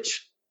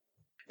marriage.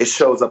 It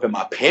shows up in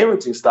my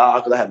parenting style,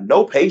 because I have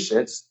no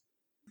patience.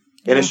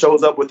 And it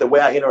shows up with the way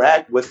I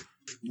interact with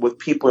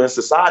people in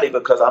society,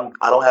 because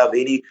I don't have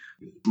any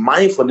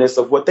mindfulness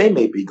of what they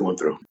may be going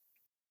through.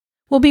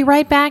 We'll be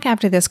right back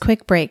after this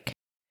quick break.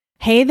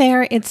 Hey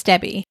there, it's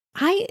Debbie.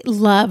 I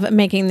love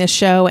making this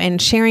show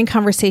and sharing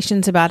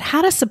conversations about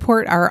how to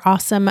support our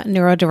awesome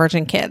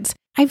neurodivergent kids.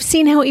 I've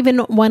seen how even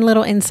one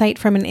little insight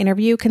from an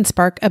interview can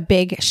spark a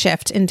big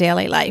shift in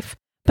daily life.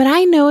 But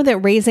I know that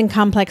raising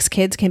complex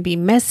kids can be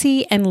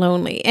messy and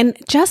lonely. And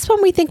just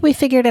when we think we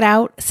figured it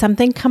out,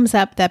 something comes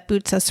up that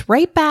boots us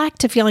right back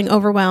to feeling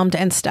overwhelmed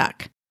and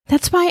stuck.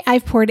 That's why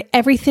I've poured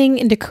everything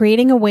into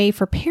creating a way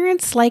for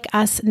parents like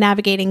us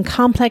navigating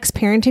complex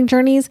parenting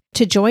journeys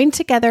to join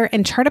together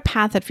and chart a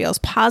path that feels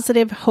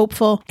positive,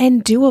 hopeful,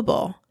 and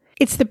doable.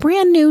 It's the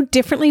brand new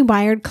Differently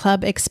Wired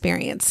Club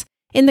experience.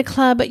 In the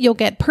club, you'll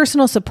get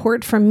personal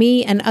support from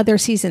me and other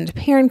seasoned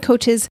parent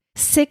coaches,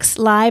 6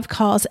 live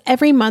calls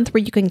every month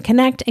where you can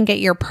connect and get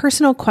your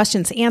personal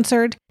questions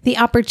answered, the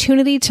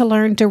opportunity to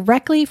learn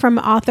directly from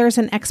authors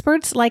and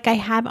experts like I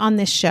have on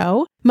this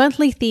show,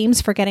 monthly themes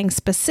for getting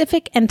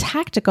specific and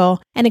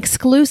tactical, an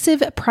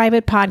exclusive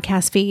private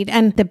podcast feed,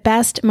 and the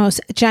best, most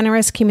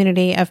generous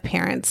community of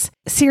parents.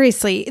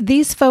 Seriously,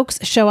 these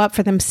folks show up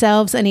for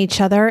themselves and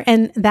each other,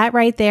 and that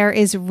right there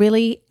is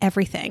really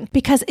everything,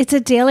 because it's a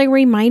daily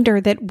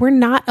reminder that we're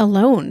not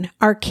alone.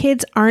 Our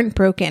kids aren't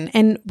broken,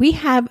 and we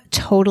have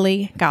totally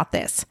got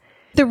this.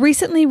 The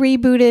recently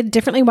rebooted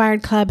Differently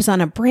Wired Club is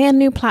on a brand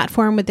new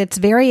platform with its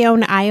very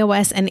own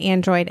iOS and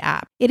Android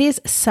app. It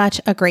is such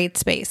a great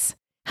space.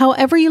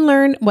 However you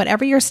learn,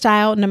 whatever your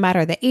style, no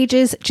matter the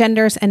ages,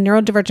 genders, and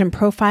neurodivergent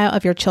profile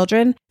of your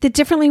children, the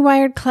Differently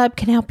Wired Club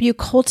can help you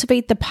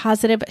cultivate the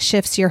positive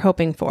shifts you're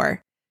hoping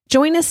for.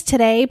 Join us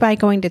today by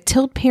going to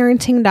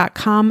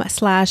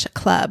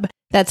tiltparenting.com/club.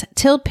 That's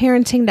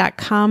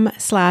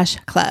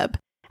tiltparenting.com/club.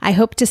 I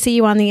hope to see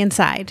you on the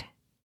inside.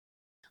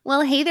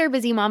 Well, hey there,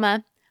 busy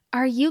mama.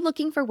 Are you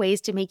looking for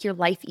ways to make your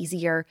life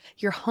easier,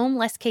 your home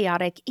less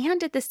chaotic,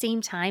 and at the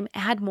same time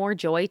add more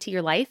joy to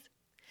your life?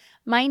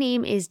 My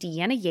name is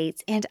Deanna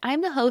Yates, and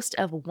I'm the host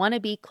of Wanna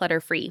Be Clutter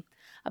Free,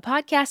 a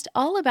podcast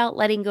all about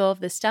letting go of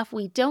the stuff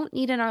we don't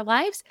need in our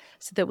lives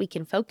so that we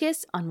can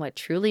focus on what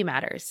truly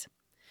matters.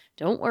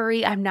 Don't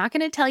worry, I'm not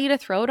going to tell you to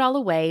throw it all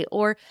away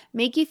or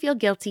make you feel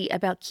guilty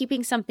about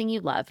keeping something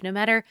you love, no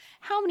matter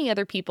how many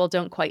other people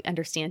don't quite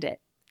understand it.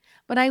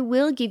 But I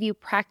will give you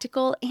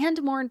practical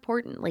and, more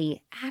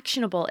importantly,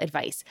 actionable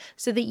advice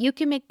so that you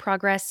can make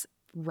progress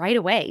right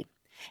away.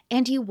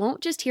 And you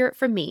won't just hear it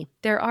from me.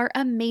 There are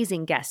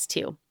amazing guests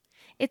too.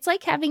 It's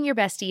like having your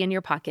bestie in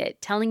your pocket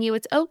telling you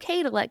it's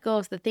okay to let go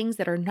of the things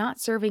that are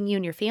not serving you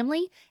and your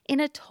family in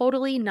a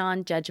totally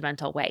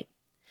non-judgmental way.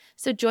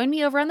 So join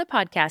me over on the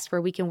podcast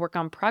where we can work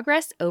on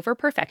progress over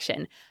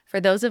perfection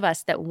for those of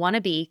us that want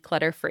to be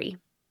clutter-free.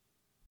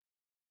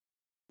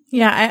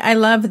 Yeah, I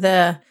love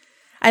that.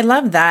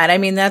 I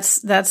mean,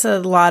 that's a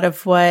lot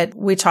of what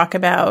we talk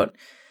about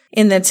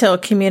in the TIL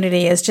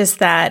community is just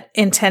that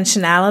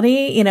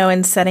intentionality,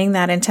 and setting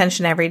that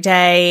intention every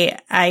day.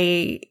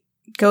 I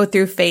go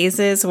through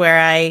phases where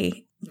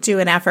I do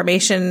an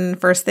affirmation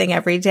first thing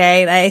every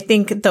day. And I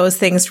think those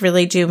things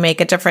really do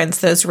make a difference.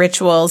 Those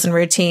rituals and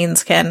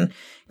routines can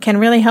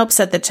really help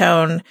set the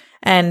tone.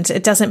 And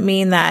it doesn't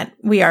mean that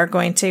we are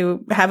going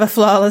to have a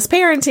flawless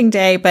parenting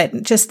day,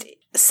 but just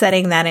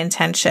setting that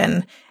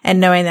intention and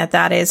knowing that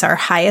that is our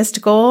highest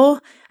goal,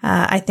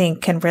 I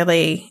think can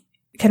really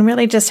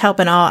just help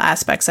in all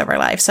aspects of our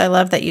life. So I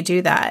love that you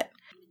do that.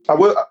 I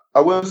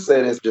will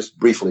say this just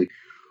briefly.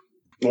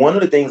 One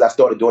of the things I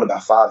started doing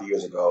about 5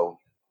 years ago,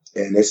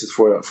 and this is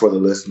for the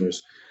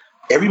listeners,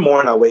 every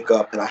morning I wake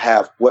up and I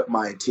have what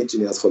my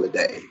intention is for the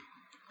day.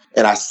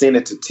 And I send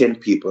it to 10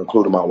 people,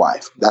 including my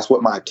wife. That's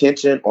what my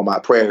intention or my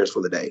prayer is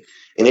for the day.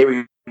 And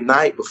every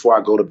night before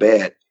I go to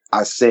bed,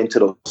 I send to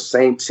those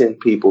same 10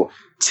 people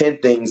 10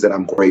 things that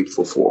I'm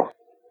grateful for.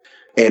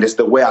 And it's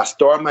the way I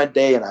start my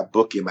day and I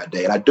book in my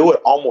day. And I do it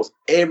almost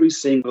every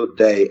single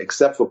day,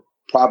 except for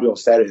probably on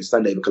Saturday and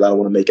Sunday, because I don't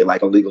want to make it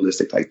like a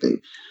legalistic type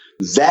thing.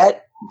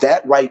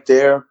 That right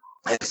there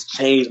has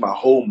changed my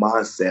whole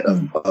mindset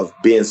of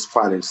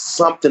finding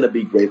something to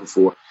be grateful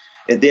for.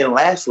 And then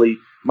lastly,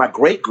 my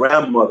great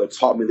grandmother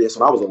taught me this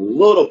when I was a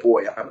little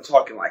boy. I'm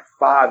talking like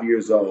 5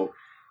 years old.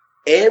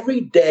 Every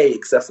day,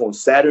 except for on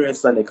Saturday and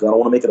Sunday, because I don't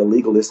want to make it a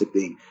legalistic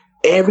thing,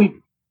 every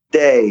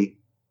day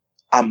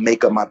I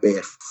make up my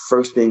bed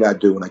first thing I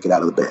do when I get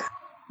out of the bed.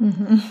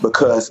 Mm-hmm.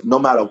 Because no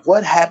matter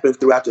what happens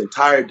throughout the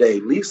entire day,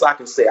 at least I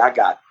can say I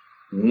got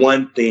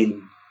one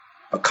thing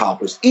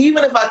accomplished.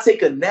 Even if I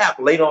take a nap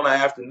late on the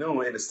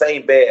afternoon in the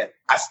same bed,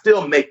 I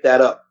still make that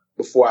up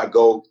before I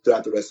go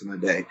throughout the rest of my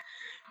day.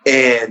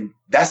 And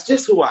that's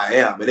just who I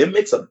am. And it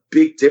makes a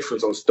big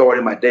difference on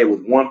starting my day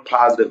with one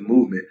positive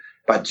movement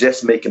by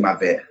just making my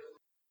bed.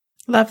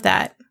 Love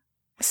that.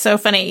 So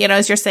funny.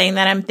 As you're saying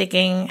that, I'm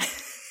thinking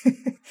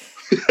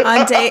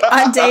on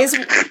days,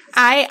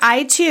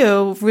 I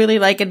too really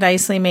like a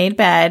nicely made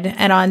bed.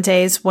 And on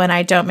days when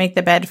I don't make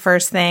the bed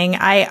first thing,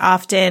 I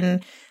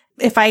often,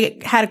 if I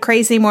had a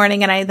crazy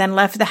morning and I then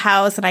left the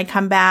house and I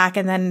come back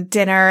and then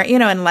dinner,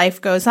 and life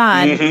goes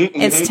on,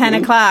 it's 10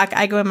 o'clock.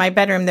 I go in my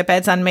bedroom, the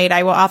bed's unmade.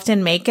 I will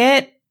often make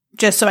it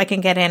just so I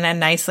can get in a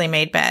nicely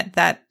made bed.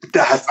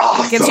 That's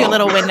awesome. Gives you a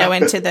little window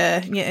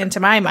into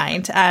my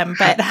mind.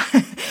 But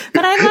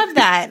I love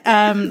that.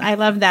 I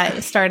love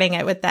that starting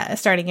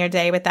your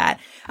day with that.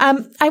 I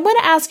want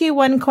to ask you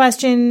one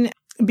question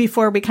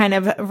before we kind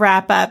of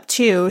wrap up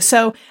too.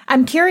 So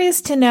I'm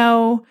curious to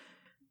know,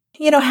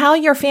 how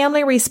your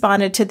family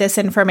responded to this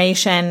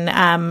information,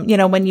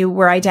 when you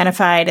were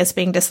identified as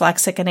being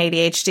dyslexic and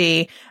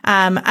ADHD.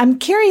 I'm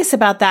curious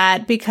about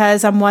that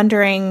because I'm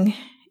wondering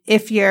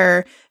if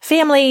your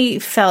family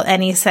felt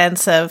any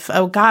sense of,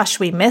 oh gosh,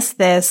 we missed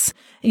this,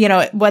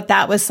 what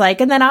that was like.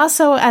 And then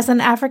also as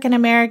an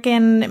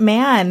African-American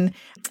man,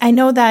 I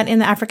know that in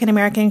the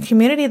African-American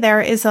community,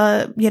 there is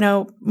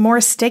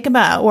more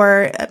stigma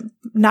or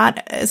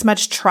not as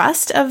much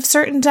trust of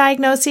certain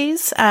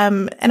diagnoses.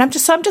 And I'm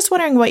just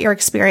wondering what your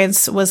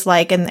experience was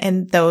like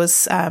in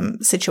those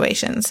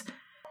situations.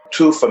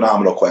 Two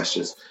phenomenal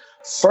questions.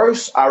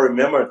 First, I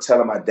remember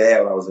telling my dad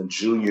when I was a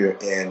junior,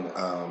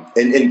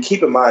 and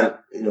keep in mind,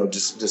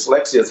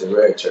 dyslexia is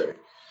hereditary.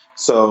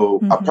 So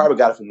I probably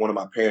got it from one of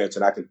my parents,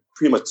 and I can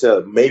pretty much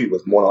tell maybe it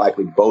was more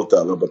likely both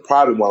of them, but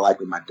probably more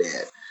likely my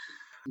dad.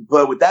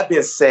 But with that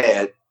being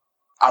said,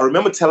 I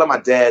remember telling my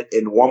dad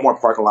in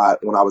Walmart parking lot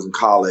when I was in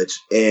college,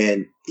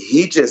 and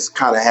he just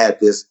kind of had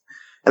this,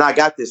 and I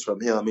got this from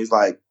him. He's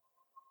like,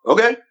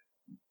 okay,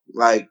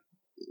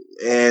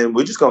 and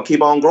we're just going to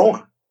keep on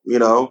growing,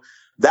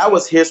 That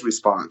was his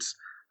response.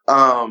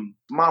 My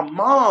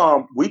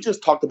mom, we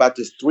just talked about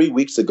this 3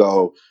 weeks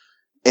ago,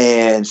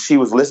 and she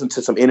was listening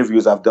to some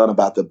interviews I've done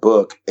about the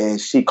book, and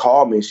she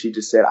called me and she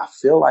just said, I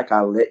feel like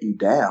I let you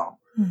down.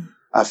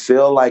 I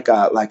feel like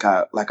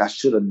I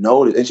should have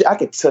noticed. And I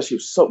could tell she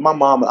was my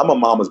mom, I'm a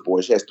mama's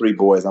boy. She has 3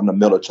 boys. I'm the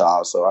middle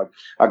child. So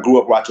I grew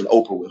up watching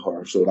Oprah with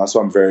her. So that's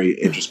why I'm very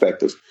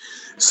introspective.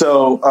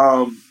 So,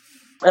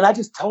 and I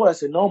just told her, I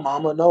said, no,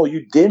 mama, no,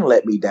 you didn't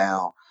let me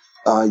down.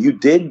 You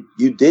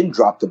didn't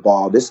drop the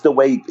ball. This is the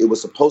way it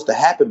was supposed to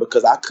happen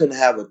because I couldn't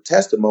have a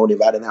testimony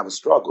if I didn't have a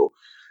struggle.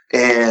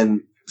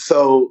 And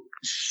so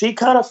she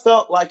kind of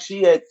felt like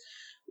she had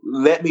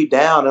let me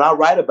down. And I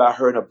write about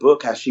her in a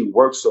book, how she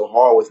worked so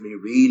hard with me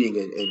reading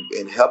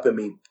and helping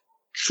me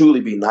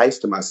truly be nice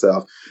to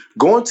myself.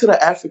 Going to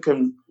the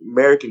African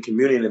American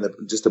community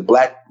and just the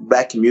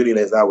black community,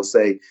 as I would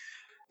say,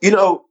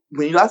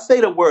 when I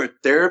say the word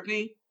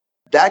therapy,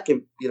 that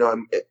can,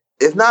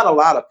 it's not a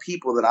lot of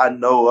people that I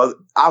know of.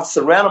 I've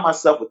surrounded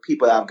myself with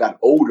people that I've gotten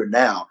older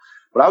now.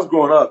 But I was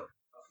growing up,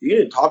 you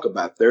didn't talk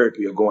about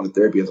therapy or going to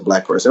therapy as a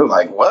black person. It was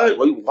like, what?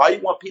 Why you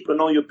want people to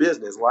know your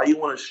business? Why you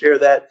want to share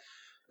that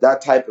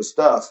type of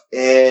stuff?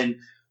 And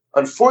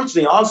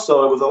unfortunately,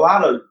 also, it was a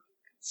lot of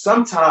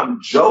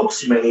sometimes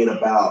jokes made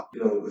about,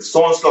 if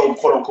so-and-so,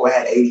 quote unquote,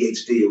 had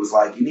ADHD. It was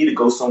like, you need to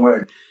go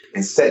somewhere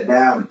and sit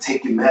down and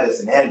take your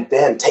medicine. And they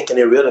hadn't taken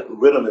their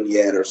Ritalin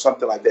yet or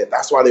something like that.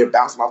 That's why they're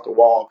bouncing off the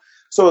wall.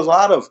 So there's a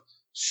lot of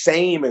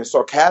shame and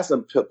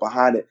sarcasm put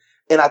behind it.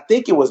 And I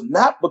think it was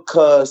not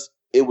because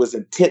it was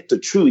intent to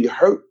truly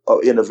hurt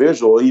an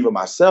individual or even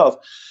myself.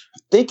 I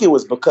think it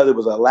was because it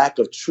was a lack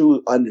of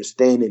true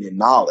understanding and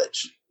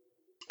knowledge.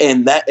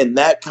 And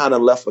that kind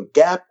of left a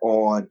gap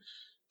on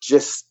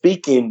just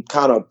speaking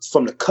kind of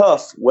from the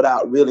cuff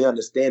without really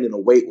understanding the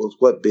weight was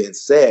what being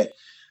said.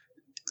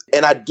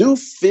 And I do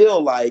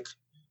feel like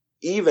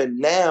even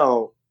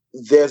now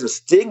there's a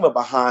stigma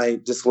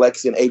behind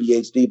dyslexia and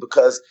ADHD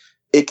because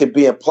it could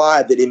be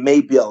implied that it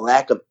may be a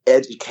lack of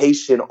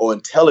education or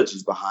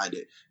intelligence behind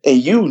it. And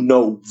you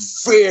know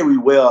very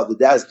well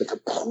that is the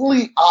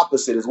complete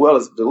opposite, as well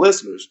as the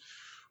listeners.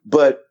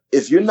 But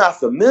if you're not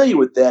familiar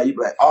with that, you'd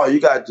be like, oh, you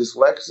got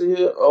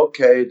dyslexia?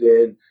 Okay,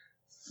 then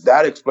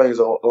that explains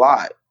a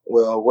lot.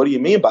 Well, what do you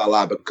mean by a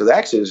lot? Because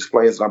actually it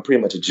explains that I'm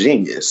pretty much a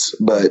genius.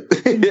 But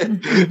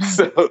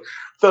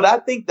so I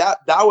think that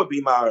would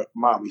be my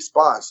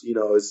response.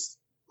 It's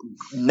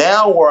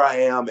now where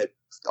I am at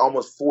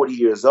almost 40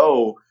 years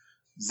old,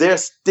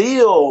 there's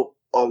still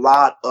a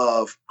lot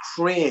of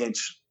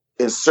cringe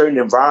in certain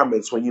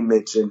environments when you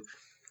mention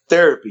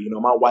therapy.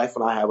 My wife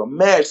and I have a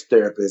marriage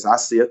therapist. I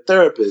see a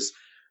therapist.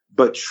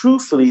 But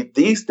truthfully,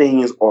 these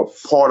things are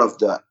part of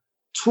the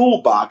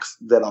toolbox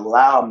that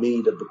allow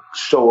me to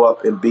show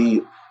up and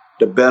be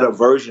the better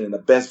version and the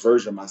best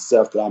version of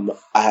myself that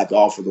I have to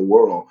offer the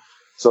world.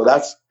 So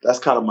that's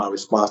kind of my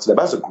response to that.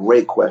 That's a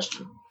great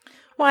question.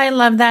 Well, I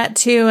love that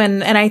too.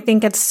 And I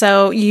think it's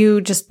so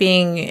you just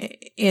being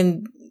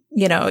in,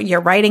 you're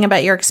writing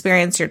about your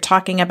experience, you're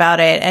talking about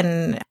it.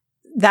 And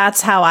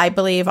that's how I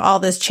believe all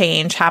this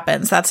change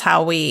happens. That's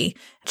how we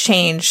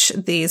change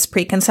these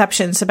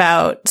preconceptions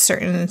about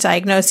certain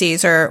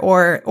diagnoses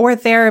or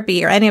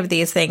therapy or any of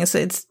these things.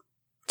 It's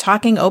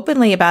talking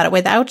openly about it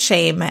without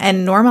shame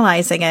and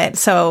normalizing it.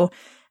 So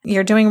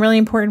you're doing really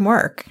important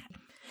work.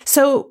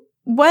 So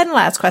one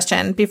last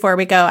question before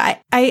we go.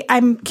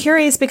 I'm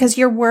curious because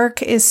your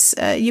work is,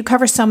 you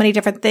cover so many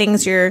different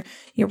things. You're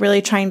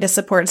really trying to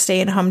support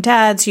stay-at-home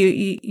dads.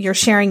 You're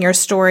sharing your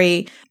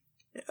story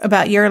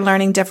about your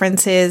learning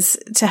differences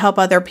to help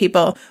other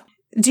people.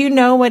 Do you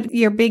know what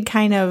your big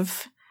kind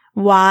of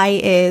why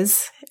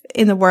is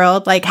in the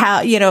world? Like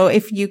how,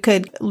 if you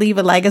could leave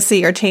a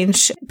legacy or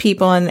change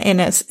people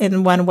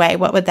in one way,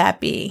 what would that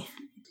be?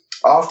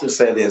 I often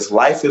say this: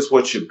 life is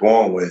what you're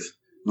born with.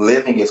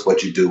 Living is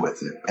what you do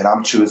with it. And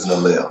I'm choosing to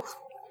live.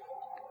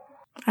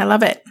 I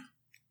love it.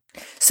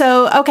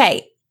 So,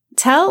 okay.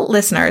 Tell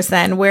listeners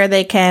then where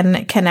they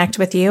can connect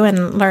with you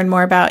and learn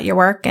more about your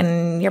work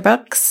and your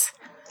books.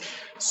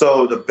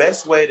 So the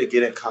best way to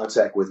get in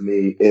contact with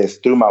me is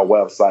through my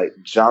website,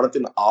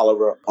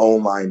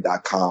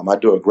 JonathanOliverOnline.com. I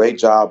do a great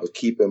job of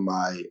keeping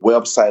my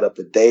website up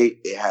to date.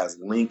 It has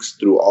links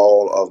through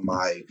all of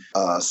my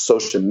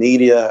social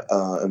media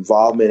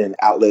involvement and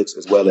outlets,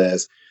 as well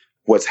as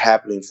what's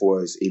happening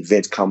for his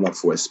events coming up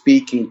for his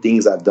speaking,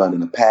 things I've done in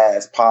the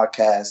past,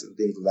 podcasts and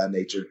things of that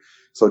nature.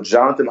 So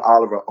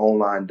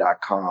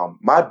JonathanOliverOnline.com.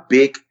 My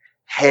big,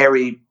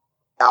 hairy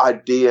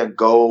idea and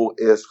goal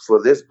is for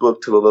this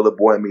book, To the Little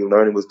Boy and Me,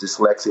 Learning with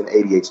Dyslexia and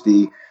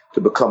ADHD,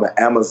 to become an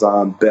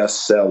Amazon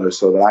bestseller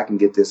so that I can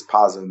get this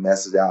positive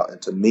message out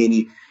into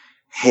many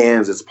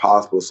hands as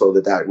possible so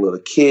that that little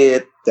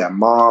kid, that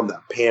mom,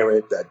 that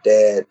parent, that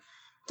dad,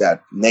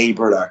 that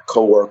neighbor, that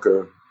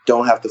coworker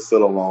don't have to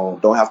feel alone,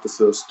 don't have to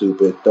feel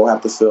stupid, don't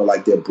have to feel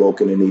like they're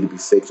broken and need to be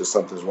fixed or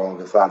something's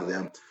wrong inside of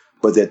them,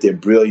 but that they're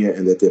brilliant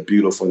and that they're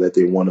beautiful and that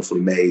they're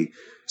wonderfully made.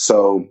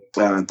 So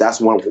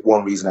that's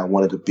one reason I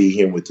wanted to be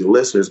here with your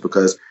listeners,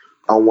 because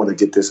I want to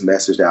get this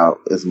message out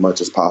as much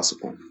as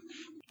possible.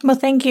 Well,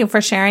 thank you for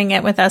sharing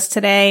it with us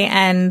today.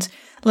 And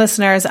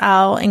listeners,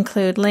 I'll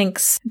include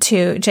links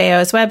to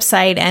J.O.'s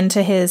website and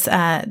to his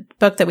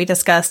book that we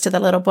discussed, To the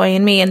Little Boy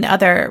and Me, and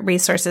other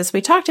resources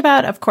we talked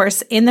about, of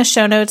course, in the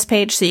show notes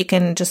page. So you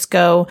can just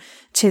go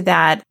to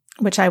that,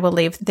 which I will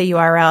leave the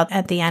URL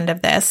at the end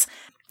of this,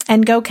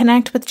 and go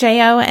connect with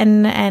J.O.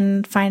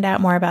 and find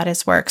out more about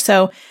his work.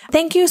 So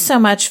thank you so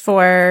much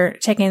for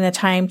taking the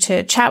time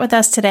to chat with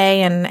us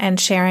today and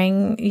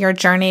sharing your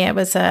journey. It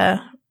was a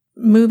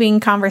moving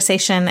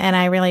conversation, and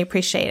I really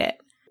appreciate it.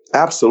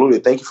 Absolutely.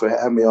 Thank you for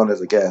having me on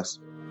as a guest.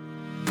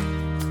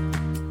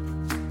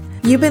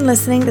 You've been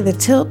listening to the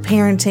Tilt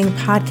Parenting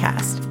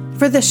Podcast.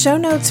 For the show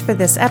notes for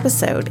this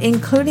episode,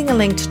 including a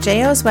link to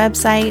JO's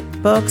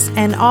website, books,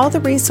 and all the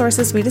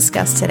resources we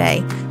discussed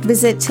today,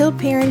 visit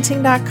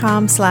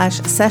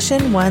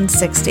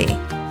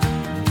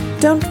tiltparenting.com/session160.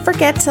 Don't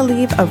forget to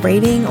leave a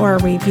rating or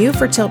a review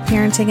for Tilt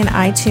Parenting in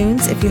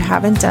iTunes if you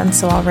haven't done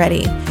so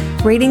already.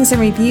 Ratings and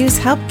reviews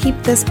help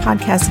keep this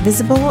podcast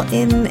visible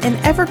in an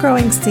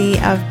ever-growing sea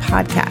of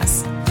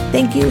podcasts.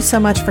 Thank you so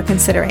much for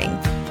considering.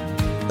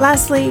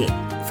 Lastly,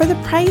 for the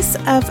price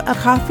of a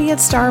coffee at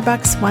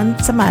Starbucks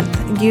once a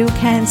month, you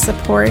can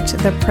support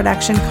the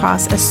production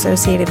costs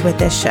associated with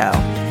this show.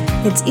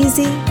 It's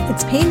easy,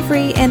 it's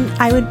pain-free, and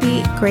I would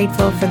be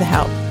grateful for the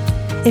help.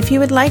 If you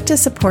would like to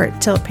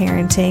support Tilt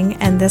Parenting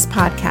and this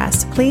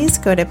podcast, please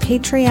go to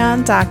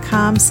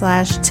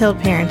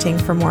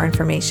patreon.com/tiltparenting for more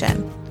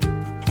information.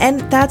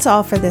 And that's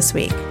all for this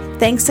week.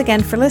 Thanks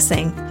again for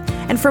listening.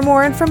 And for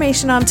more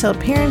information on Tilt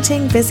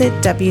Parenting, visit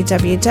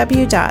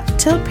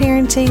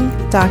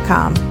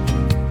www.tiltparenting.com.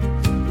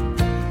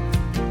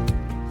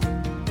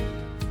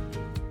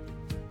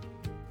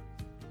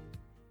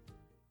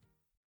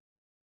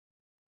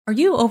 Are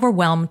you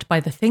overwhelmed by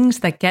the things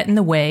that get in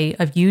the way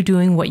of you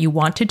doing what you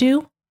want to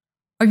do?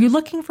 Are you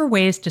looking for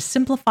ways to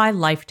simplify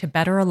life to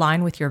better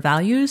align with your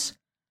values?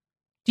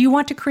 Do you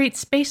want to create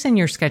space in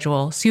your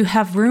schedule so you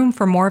have room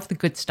for more of the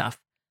good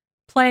stuff?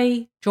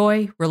 Play,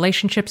 joy,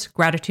 relationships,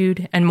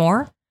 gratitude, and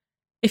more?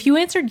 If you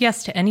answered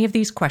yes to any of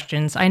these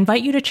questions, I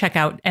invite you to check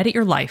out Edit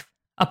Your Life,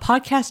 a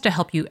podcast to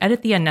help you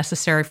edit the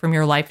unnecessary from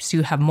your life so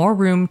you have more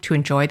room to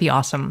enjoy the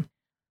awesome.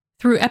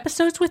 Through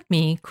episodes with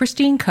me,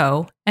 Christine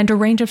Coe, and a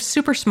range of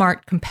super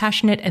smart,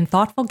 compassionate, and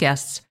thoughtful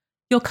guests,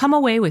 you'll come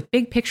away with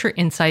big picture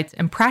insights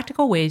and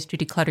practical ways to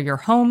declutter your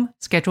home,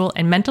 schedule,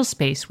 and mental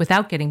space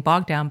without getting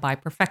bogged down by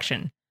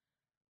perfection.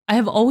 I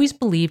have always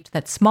believed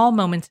that small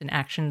moments and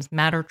actions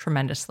matter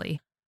tremendously.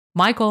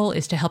 My goal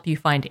is to help you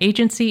find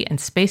agency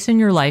and space in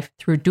your life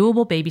through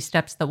doable baby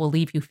steps that will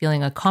leave you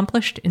feeling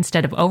accomplished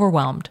instead of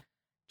overwhelmed.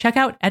 Check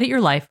out Edit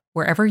Your Life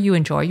wherever you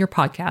enjoy your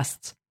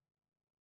podcasts.